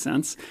 that makes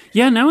sense.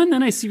 Yeah, now and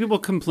then I see people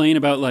complain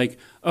about like,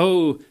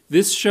 oh,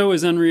 this show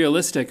is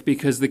unrealistic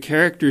because the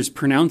characters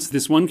pronounce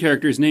this one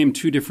character's name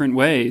two different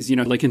ways. You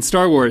know, like in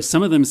Star Wars,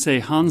 some of them say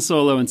Han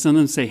Solo and some of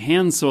them say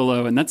Han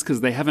Solo, and that's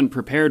because they haven't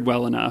prepared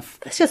well enough.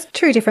 It's just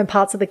two different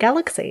parts of the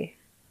galaxy.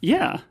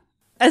 Yeah.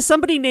 As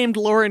somebody named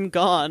Lauren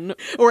Gawne,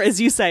 or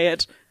as you say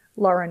it,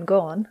 Lauren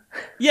Gawne.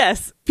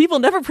 Yes, people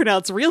never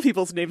pronounce real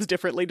people's names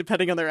differently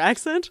depending on their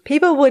accent.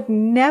 People would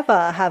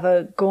never have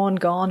a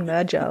Gawne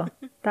merger.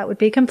 That would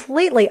be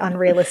completely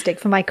unrealistic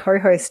for my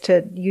co-host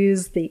to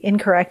use the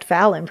incorrect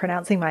vowel in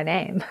pronouncing my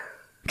name.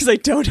 Because I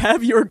don't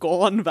have your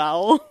Gawne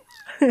vowel.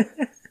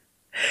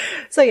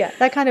 So yeah,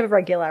 that kind of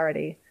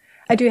irregularity.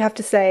 I do have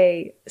to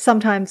say,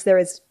 sometimes there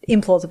is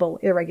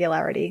implausible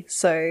irregularity.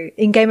 So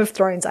in Game of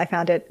Thrones, I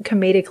found it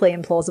comedically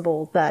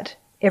implausible that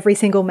every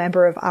single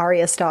member of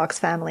Arya Stark's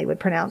family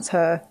would pronounce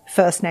her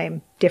first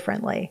name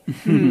differently.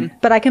 Mm-hmm.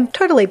 But I can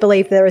totally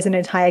believe there is an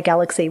entire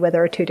galaxy where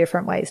there are two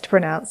different ways to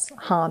pronounce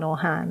Han or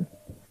Han.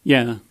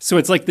 Yeah. So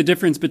it's like the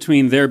difference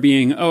between there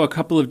being, a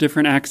couple of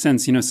different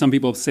accents. You know, some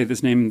people say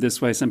this name this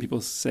way, some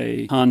people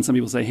say Han, some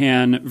people say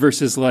Han,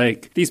 versus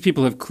like these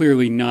people have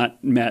clearly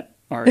not met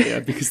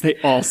Arya because they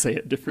all say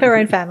it differently. Her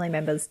own family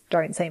members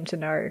don't seem to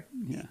know.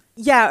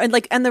 Yeah,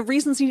 and the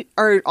reasons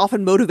are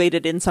often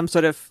motivated in some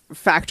sort of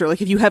factor.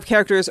 Like if you have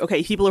characters,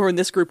 okay, people who are in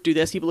this group do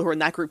this, people who are in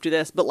that group do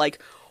this, but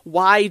like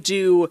why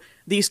do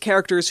these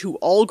characters who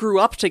all grew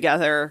up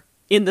together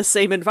in the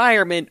same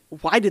environment,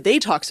 why did they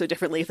talk so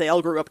differently if they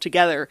all grew up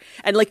together?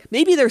 And like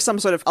maybe there's some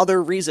sort of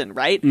other reason,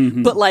 right?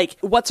 Mm-hmm. But like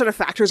what sort of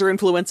factors are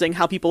influencing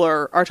how people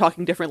are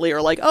talking differently,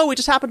 or like, oh, we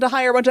just happened to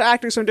hire a bunch of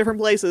actors from different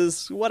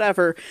places,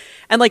 whatever.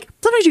 And like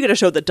sometimes you get a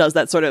show that does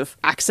that sort of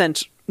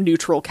accent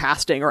neutral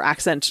casting or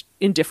accent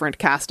indifferent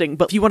casting,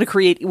 but if you want to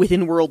create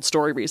within world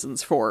story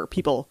reasons for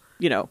people,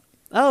 you know,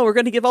 oh, we're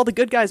going to give all the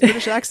good guys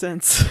British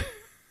accents.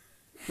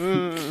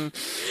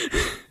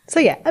 So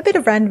yeah, a bit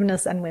of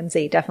randomness and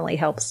whimsy definitely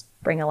helps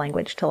bring a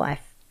language to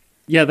life.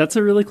 Yeah, that's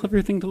a really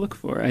clever thing to look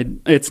for.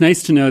 It's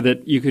nice to know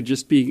that you could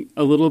just be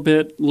a little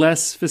bit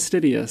less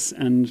fastidious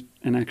and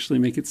actually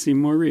make it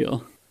seem more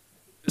real.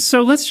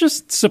 So let's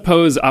just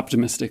suppose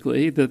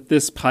optimistically that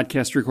this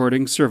podcast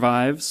recording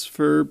survives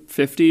for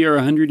 50 or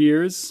 100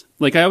 years.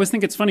 Like, I always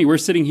think it's funny, we're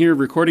sitting here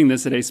recording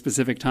this at a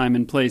specific time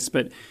and place,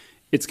 but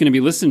it's going to be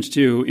listened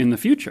to in the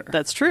future.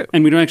 That's true.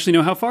 And we don't actually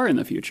know how far in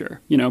the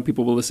future. You know,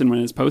 people will listen when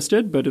it's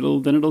posted, but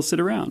it'll sit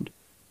around.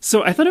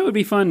 So I thought it would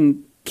be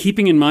fun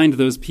keeping in mind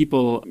those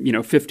people,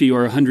 50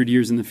 or 100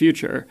 years in the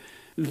future,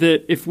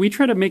 that if we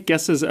try to make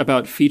guesses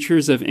about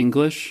features of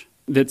English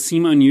that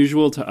seem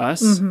unusual to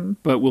us,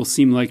 but will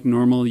seem like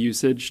normal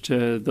usage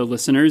to the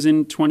listeners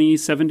in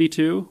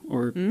 2072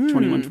 or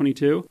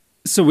 2122,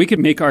 so we could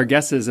make our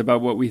guesses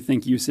about what we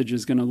think usage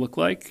is going to look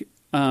like.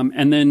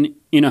 And then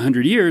in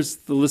 100 years,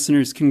 the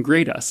listeners can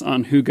grade us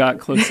on who got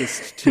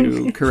closest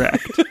to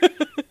correct.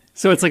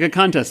 So it's like a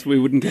contest. We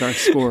wouldn't get our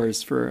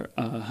scores for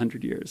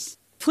 100 years.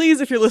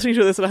 Please, if you're listening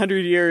to this in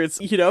 100 years,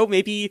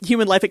 maybe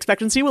human life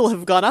expectancy will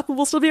have gone up and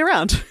we'll still be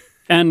around.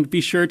 And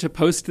be sure to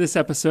post this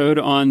episode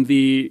on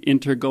the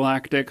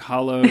intergalactic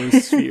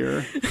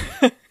holosphere.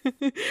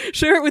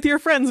 Share it with your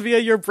friends via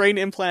your brain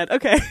implant.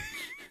 Okay.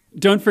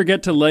 Don't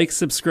forget to like,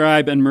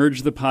 subscribe, and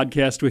merge the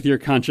podcast with your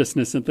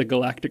consciousness at the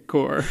galactic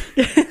core.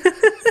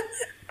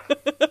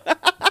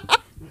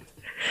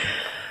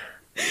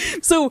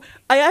 So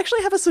I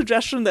actually have a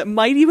suggestion that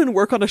might even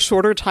work on a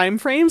shorter time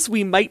frame. So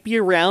we might be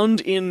around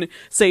in,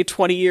 say,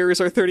 20 years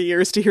or 30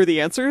 years to hear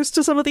the answers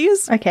to some of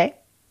these. Okay.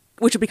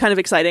 Which would be kind of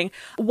exciting.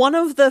 One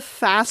of the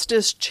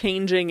fastest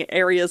changing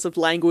areas of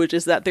language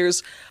is that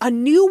there's a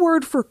new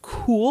word for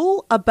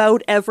cool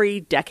about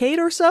every decade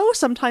or so,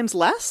 sometimes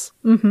less.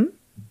 Mm-hmm.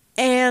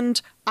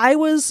 And I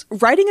was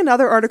writing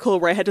another article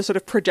where I had to sort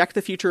of project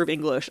the future of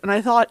English. And I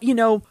thought,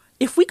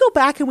 if we go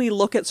back and we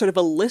look at sort of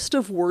a list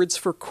of words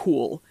for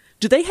cool,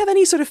 do they have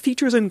any sort of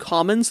features in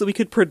common so we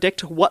could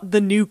predict what the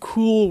new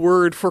cool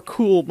word for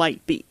cool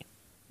might be?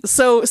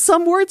 So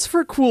some words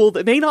for cool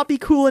that may not be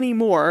cool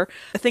anymore,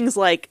 things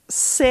like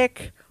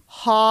sick,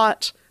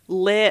 hot,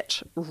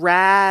 lit,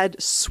 rad,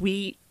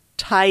 sweet,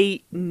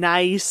 tight,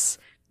 nice,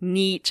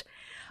 neat.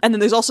 And then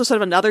there's also sort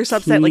of another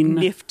subset like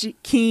nifty,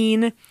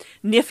 keen,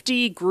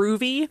 nifty,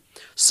 groovy.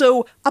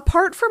 So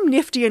apart from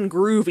nifty and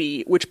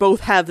groovy, which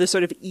both have this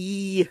sort of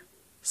E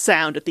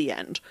sound at the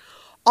end,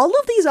 all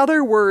of these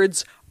other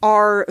words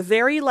are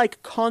very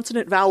like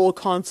consonant, vowel,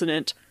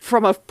 consonant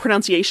from a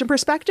pronunciation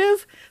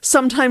perspective,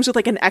 sometimes with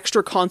like an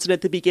extra consonant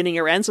at the beginning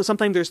or end. So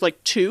sometimes there's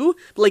like two,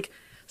 like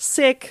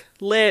sick,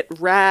 lit,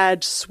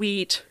 rad,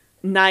 sweet,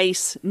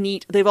 nice,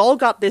 neat. They've all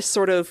got this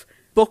sort of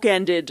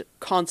bookended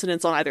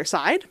consonants on either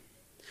side.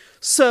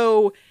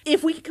 So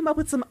if we could come up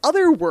with some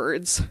other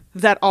words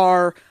that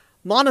are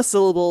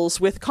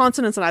monosyllables with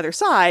consonants on either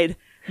side,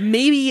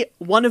 maybe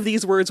one of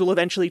these words will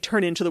eventually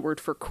turn into the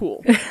word for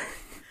cool.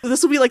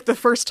 This will be like the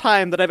first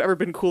time that I've ever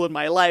been cool in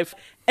my life.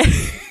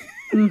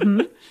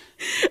 Mm-hmm.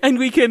 And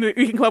we can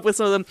come up with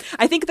some of them.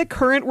 I think the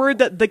current word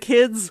that the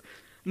kids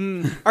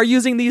are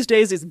using these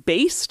days is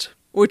based,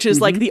 which is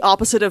like the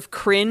opposite of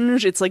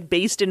cringe. It's like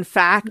based in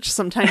fact,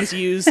 sometimes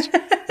used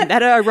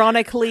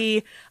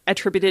meta-ironically,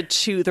 attributed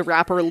to the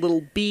rapper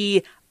Lil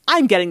B.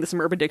 I'm getting this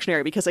from Urban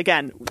Dictionary because,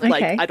 again,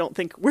 I don't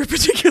think we're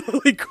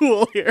particularly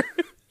cool here.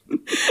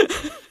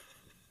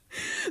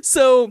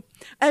 So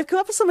I've come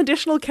up with some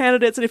additional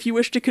candidates, and if you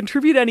wish to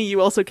contribute any, you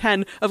also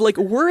can, of like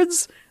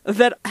words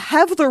that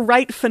have the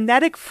right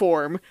phonetic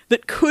form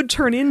that could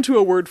turn into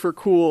a word for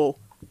cool,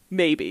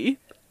 maybe.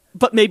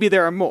 But maybe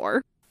there are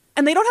more.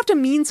 And they don't have to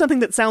mean something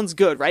that sounds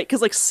good, right?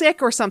 Because like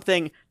sick or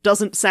something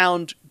doesn't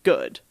sound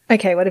good.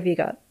 Okay, what have you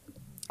got?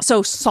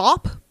 So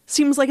sop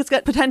seems like it's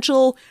got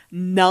potential.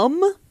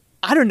 Numb?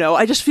 I don't know.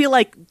 I just feel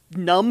like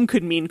numb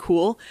could mean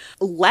cool.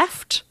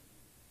 Left?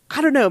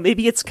 I don't know.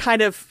 Maybe it's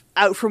kind of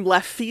out from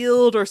left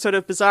field or sort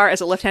of bizarre.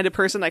 As a left-handed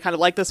person, I kind of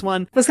like this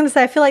one. I was going to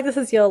say, I feel like this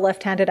is your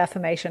left-handed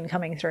affirmation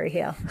coming through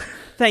here.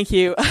 Thank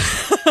you.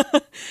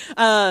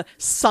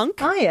 Sunk?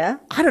 Oh, yeah.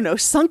 I don't know.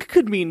 Sunk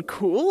could mean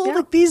cool. Yeah.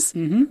 Like these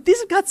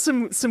have got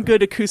some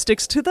good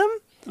acoustics to them.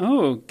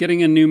 Oh,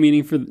 getting a new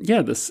meaning for,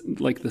 this,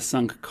 like the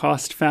sunk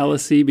cost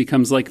fallacy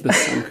becomes like the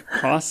sunk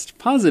cost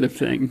positive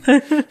thing.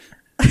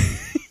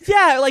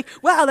 Yeah, like,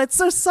 wow, that's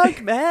so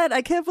sunk, man.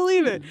 I can't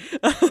believe it.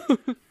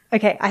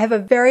 Okay, I have a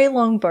very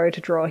long bow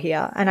to draw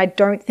here, and I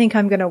don't think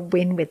I'm going to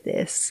win with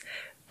this,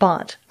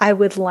 but I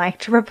would like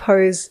to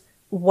propose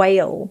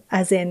whale,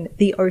 as in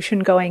the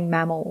ocean-going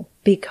mammal,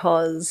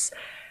 because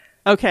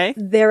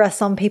there are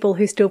some people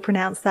who still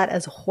pronounce that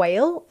as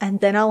whale,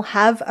 and then I'll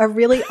have a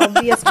really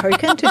obvious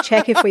token to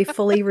check if we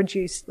fully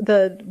reduce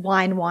the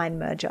wine-wine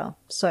merger.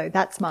 So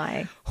that's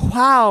my...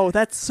 Wow,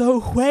 that's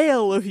so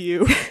whale of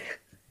you.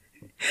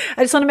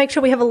 I just want to make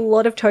sure we have a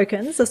lot of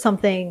tokens of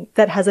something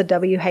that has a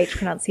WH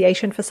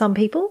pronunciation for some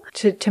people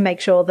to make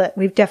sure that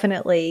we've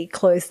definitely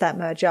closed that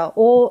merger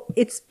or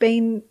it's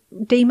been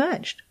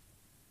demerged.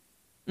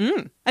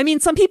 I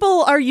mean, some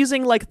people are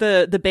using like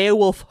the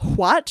Beowulf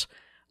what,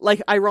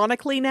 like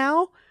ironically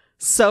now.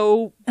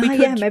 So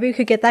maybe we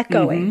could get that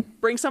going.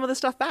 Bring some of the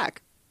stuff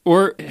back.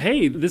 Or,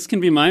 hey, this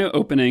can be my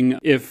opening.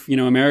 If,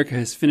 America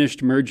has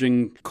finished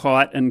merging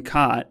caught and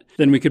cot,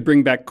 then we could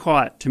bring back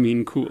caught to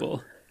mean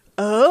cool.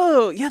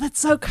 Oh, yeah, that's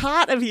so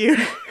caught of you.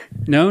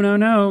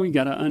 No, we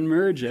gotta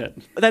unmerge it.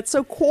 That's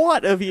so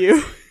caught of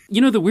you.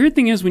 The weird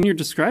thing is when you're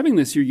describing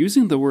this, you're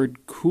using the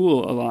word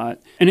cool a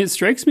lot. And it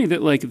strikes me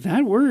that, like,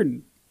 that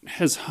word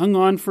has hung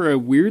on for a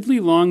weirdly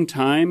long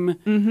time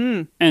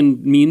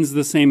and means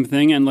the same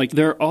thing. And like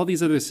there are all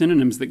these other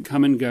synonyms that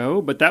come and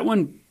go. But that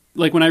one,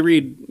 like when I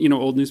read,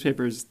 old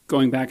newspapers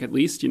going back at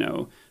least,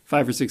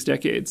 5 or 6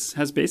 decades,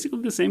 has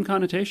basically the same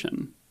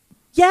connotation.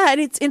 Yeah,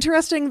 and it's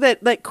interesting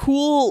that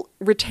cool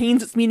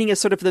retains its meaning as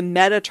sort of the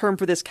meta term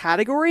for this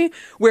category,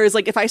 whereas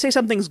like if I say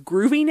something's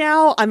groovy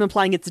now, I'm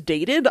implying it's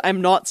dated. I'm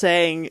not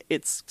saying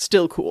it's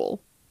still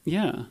cool.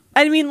 Yeah.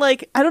 I mean,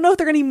 like, I don't know if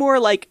there are any more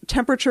like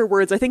temperature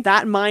words. I think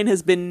that mine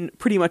has been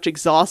pretty much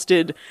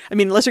exhausted. I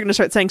mean, unless you're going to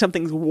start saying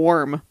something's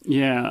warm.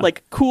 Yeah.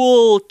 Like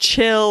cool,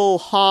 chill,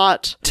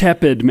 hot.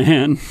 Tepid,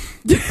 man.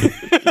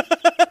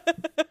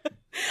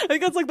 I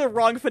think that's like the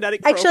wrong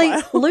phonetic profile.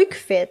 Actually, Luke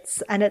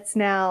fits, and it's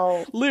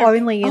now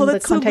only in the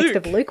context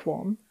of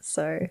lukewarm.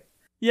 So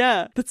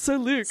yeah, that's so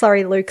Luke.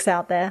 Sorry, Luke's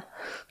out there.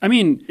 I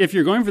mean, if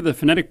you're going for the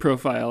phonetic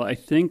profile, I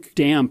think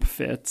damp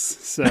fits.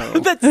 So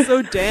that's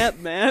so damp,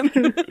 man.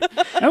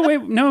 Oh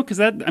wait, no, because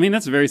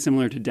that's very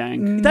similar to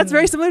dank. That's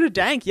very similar to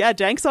dank. Yeah,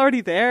 dank's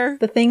already there.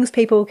 The things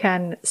people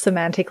can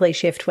semantically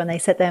shift when they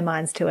set their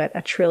minds to it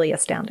are truly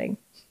astounding.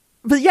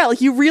 But yeah, like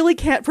you really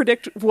can't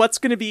predict what's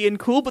going to be in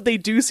cool, but they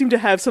do seem to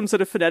have some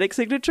sort of phonetic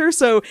signature.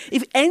 So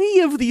if any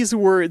of these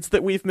words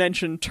that we've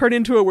mentioned turn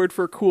into a word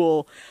for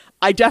cool,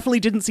 I definitely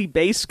didn't see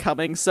based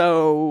coming.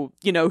 So,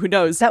 who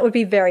knows? That would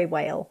be very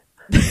whale.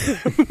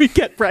 We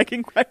get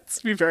bragging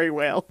rights. Be very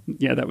whale.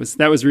 Yeah, that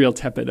was real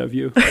tepid of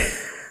you.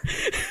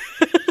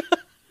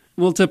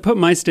 Well, to put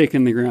my stake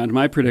in the ground,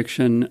 my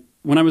prediction,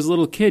 when I was a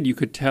little kid, you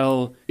could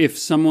tell if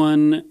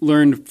someone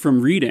learned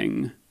from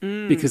reading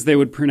because they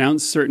would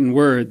pronounce certain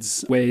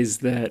words ways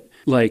that,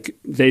 like,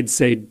 they'd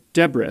say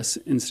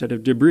debris instead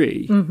of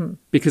debris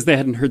because they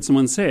hadn't heard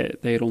someone say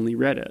it. They had only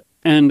read it.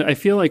 And I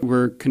feel like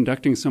we're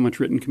conducting so much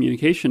written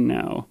communication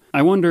now.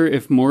 I wonder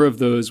if more of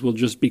those will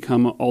just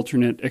become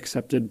alternate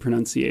accepted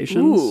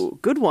pronunciations. Ooh,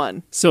 good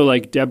one. So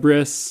like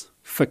debris,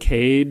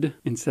 facade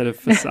instead of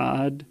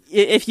facade.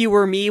 If you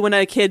were me when I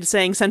was a kid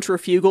saying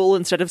centrifugal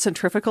instead of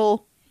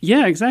centrifugal.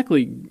 Yeah,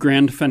 exactly.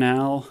 Grand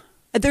finale.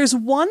 There's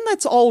one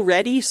that's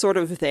already sort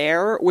of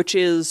there, which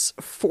is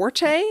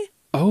forte.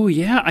 Oh,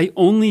 yeah. I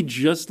only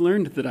just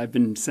learned that I've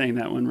been saying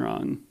that one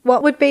wrong.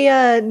 What would be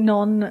a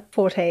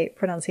non-forte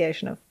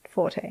pronunciation of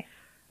forte?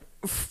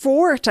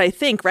 Fort, I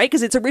think, right?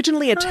 Because it's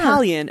originally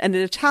Italian, and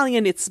in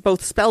Italian it's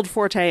both spelled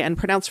forte and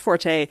pronounced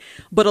forte,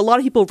 but a lot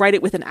of people write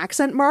it with an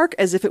accent mark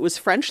as if it was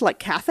French, like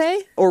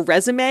cafe, or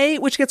resume,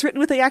 which gets written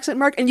with the accent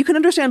mark, and you can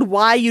understand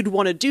why you'd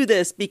want to do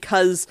this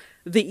because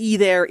the E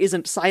there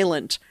isn't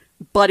silent,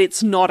 but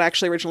it's not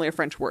actually originally a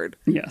French word.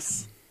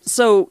 Yes.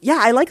 So, yeah,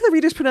 I like the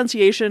reader's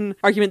pronunciation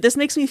argument. This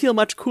makes me feel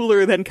much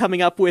cooler than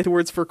coming up with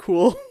words for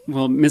cool.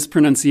 Well,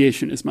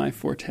 mispronunciation is my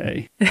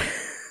forte.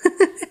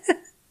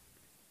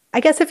 I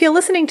guess if you're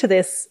listening to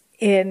this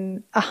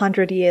in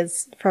 100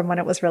 years from when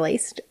it was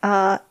released,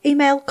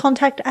 email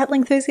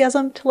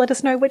contact@Lingthusiasm to let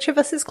us know which of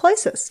us is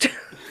closest.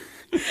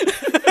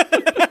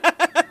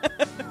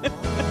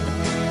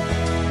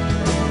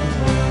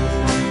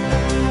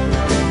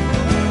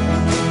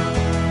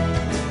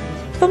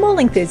 For more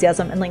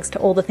Lingthusiasm and links to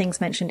all the things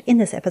mentioned in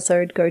this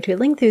episode, go to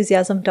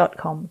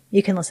lingthusiasm.com.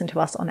 You can listen to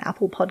us on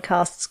Apple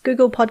Podcasts,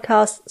 Google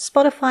Podcasts,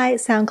 Spotify,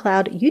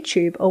 SoundCloud,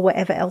 YouTube, or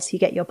wherever else you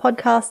get your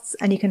podcasts,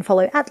 and you can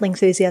follow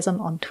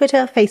 @Lingthusiasm on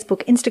Twitter,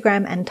 Facebook,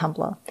 Instagram, and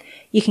Tumblr.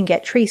 You can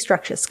get tree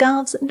structure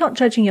scarves, Not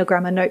Judging Your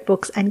Grammar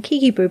notebooks, and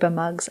Kiki Booba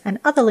mugs, and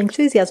other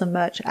Lingthusiasm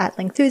merch at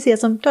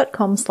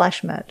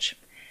lingthusiasm.com/merch.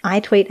 I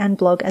tweet and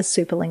blog as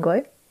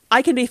Superlinguo.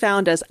 I can be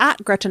found as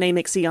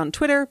 @GretchenAMcC on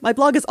Twitter. My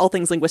blog is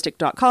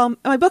allthingslinguistic.com,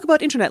 and my book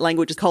about internet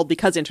language is called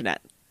Because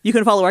Internet. You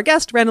can follow our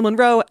guest, Randall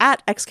Munroe,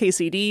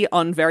 @xkcd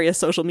on various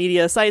social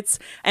media sites,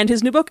 and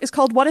his new book is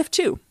called What If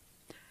 2.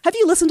 Have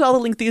you listened to all the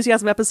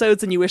Lingthusiasm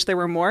episodes and you wish there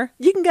were more?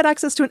 You can get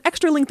access to an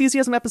extra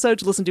Lingthusiasm episode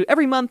to listen to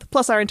every month,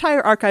 plus our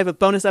entire archive of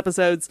bonus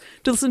episodes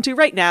to listen to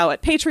right now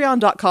at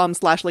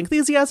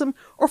patreon.com/Lingthusiasm,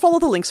 or follow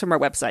the links from our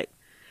website.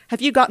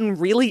 Have you gotten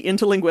really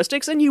into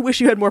linguistics and you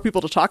wish you had more people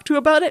to talk to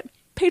about it?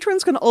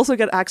 Patrons can also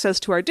get access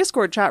to our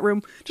Discord chat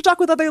room to talk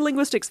with other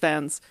linguistics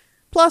fans.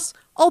 Plus,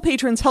 all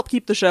patrons help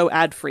keep the show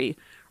ad-free.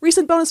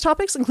 Recent bonus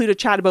topics include a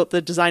chat about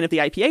the design of the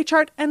IPA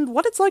chart and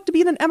what it's like to be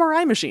in an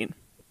MRI machine.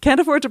 Can't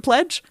afford to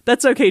pledge?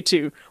 That's okay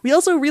too. We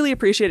also really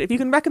appreciate it if you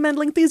can recommend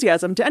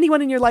Lingthusiasm to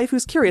anyone in your life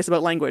who's curious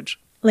about language.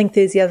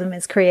 Lingthusiasm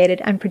is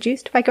created and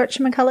produced by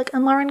Gretchen, McCulloch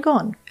and Lauren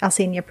Gawne. Our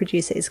senior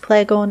producer is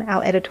Claire Gawne,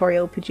 our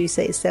editorial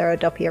producer is Sarah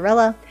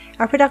Doppiarella,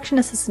 our production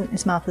assistant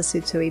is Martha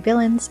Sutsui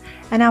Billins,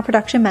 and our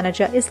production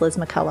manager is Liz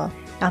McCulloch.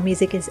 Our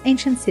music is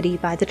Ancient City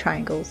by The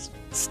Triangles.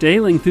 Stay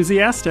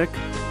Lingthusiastic.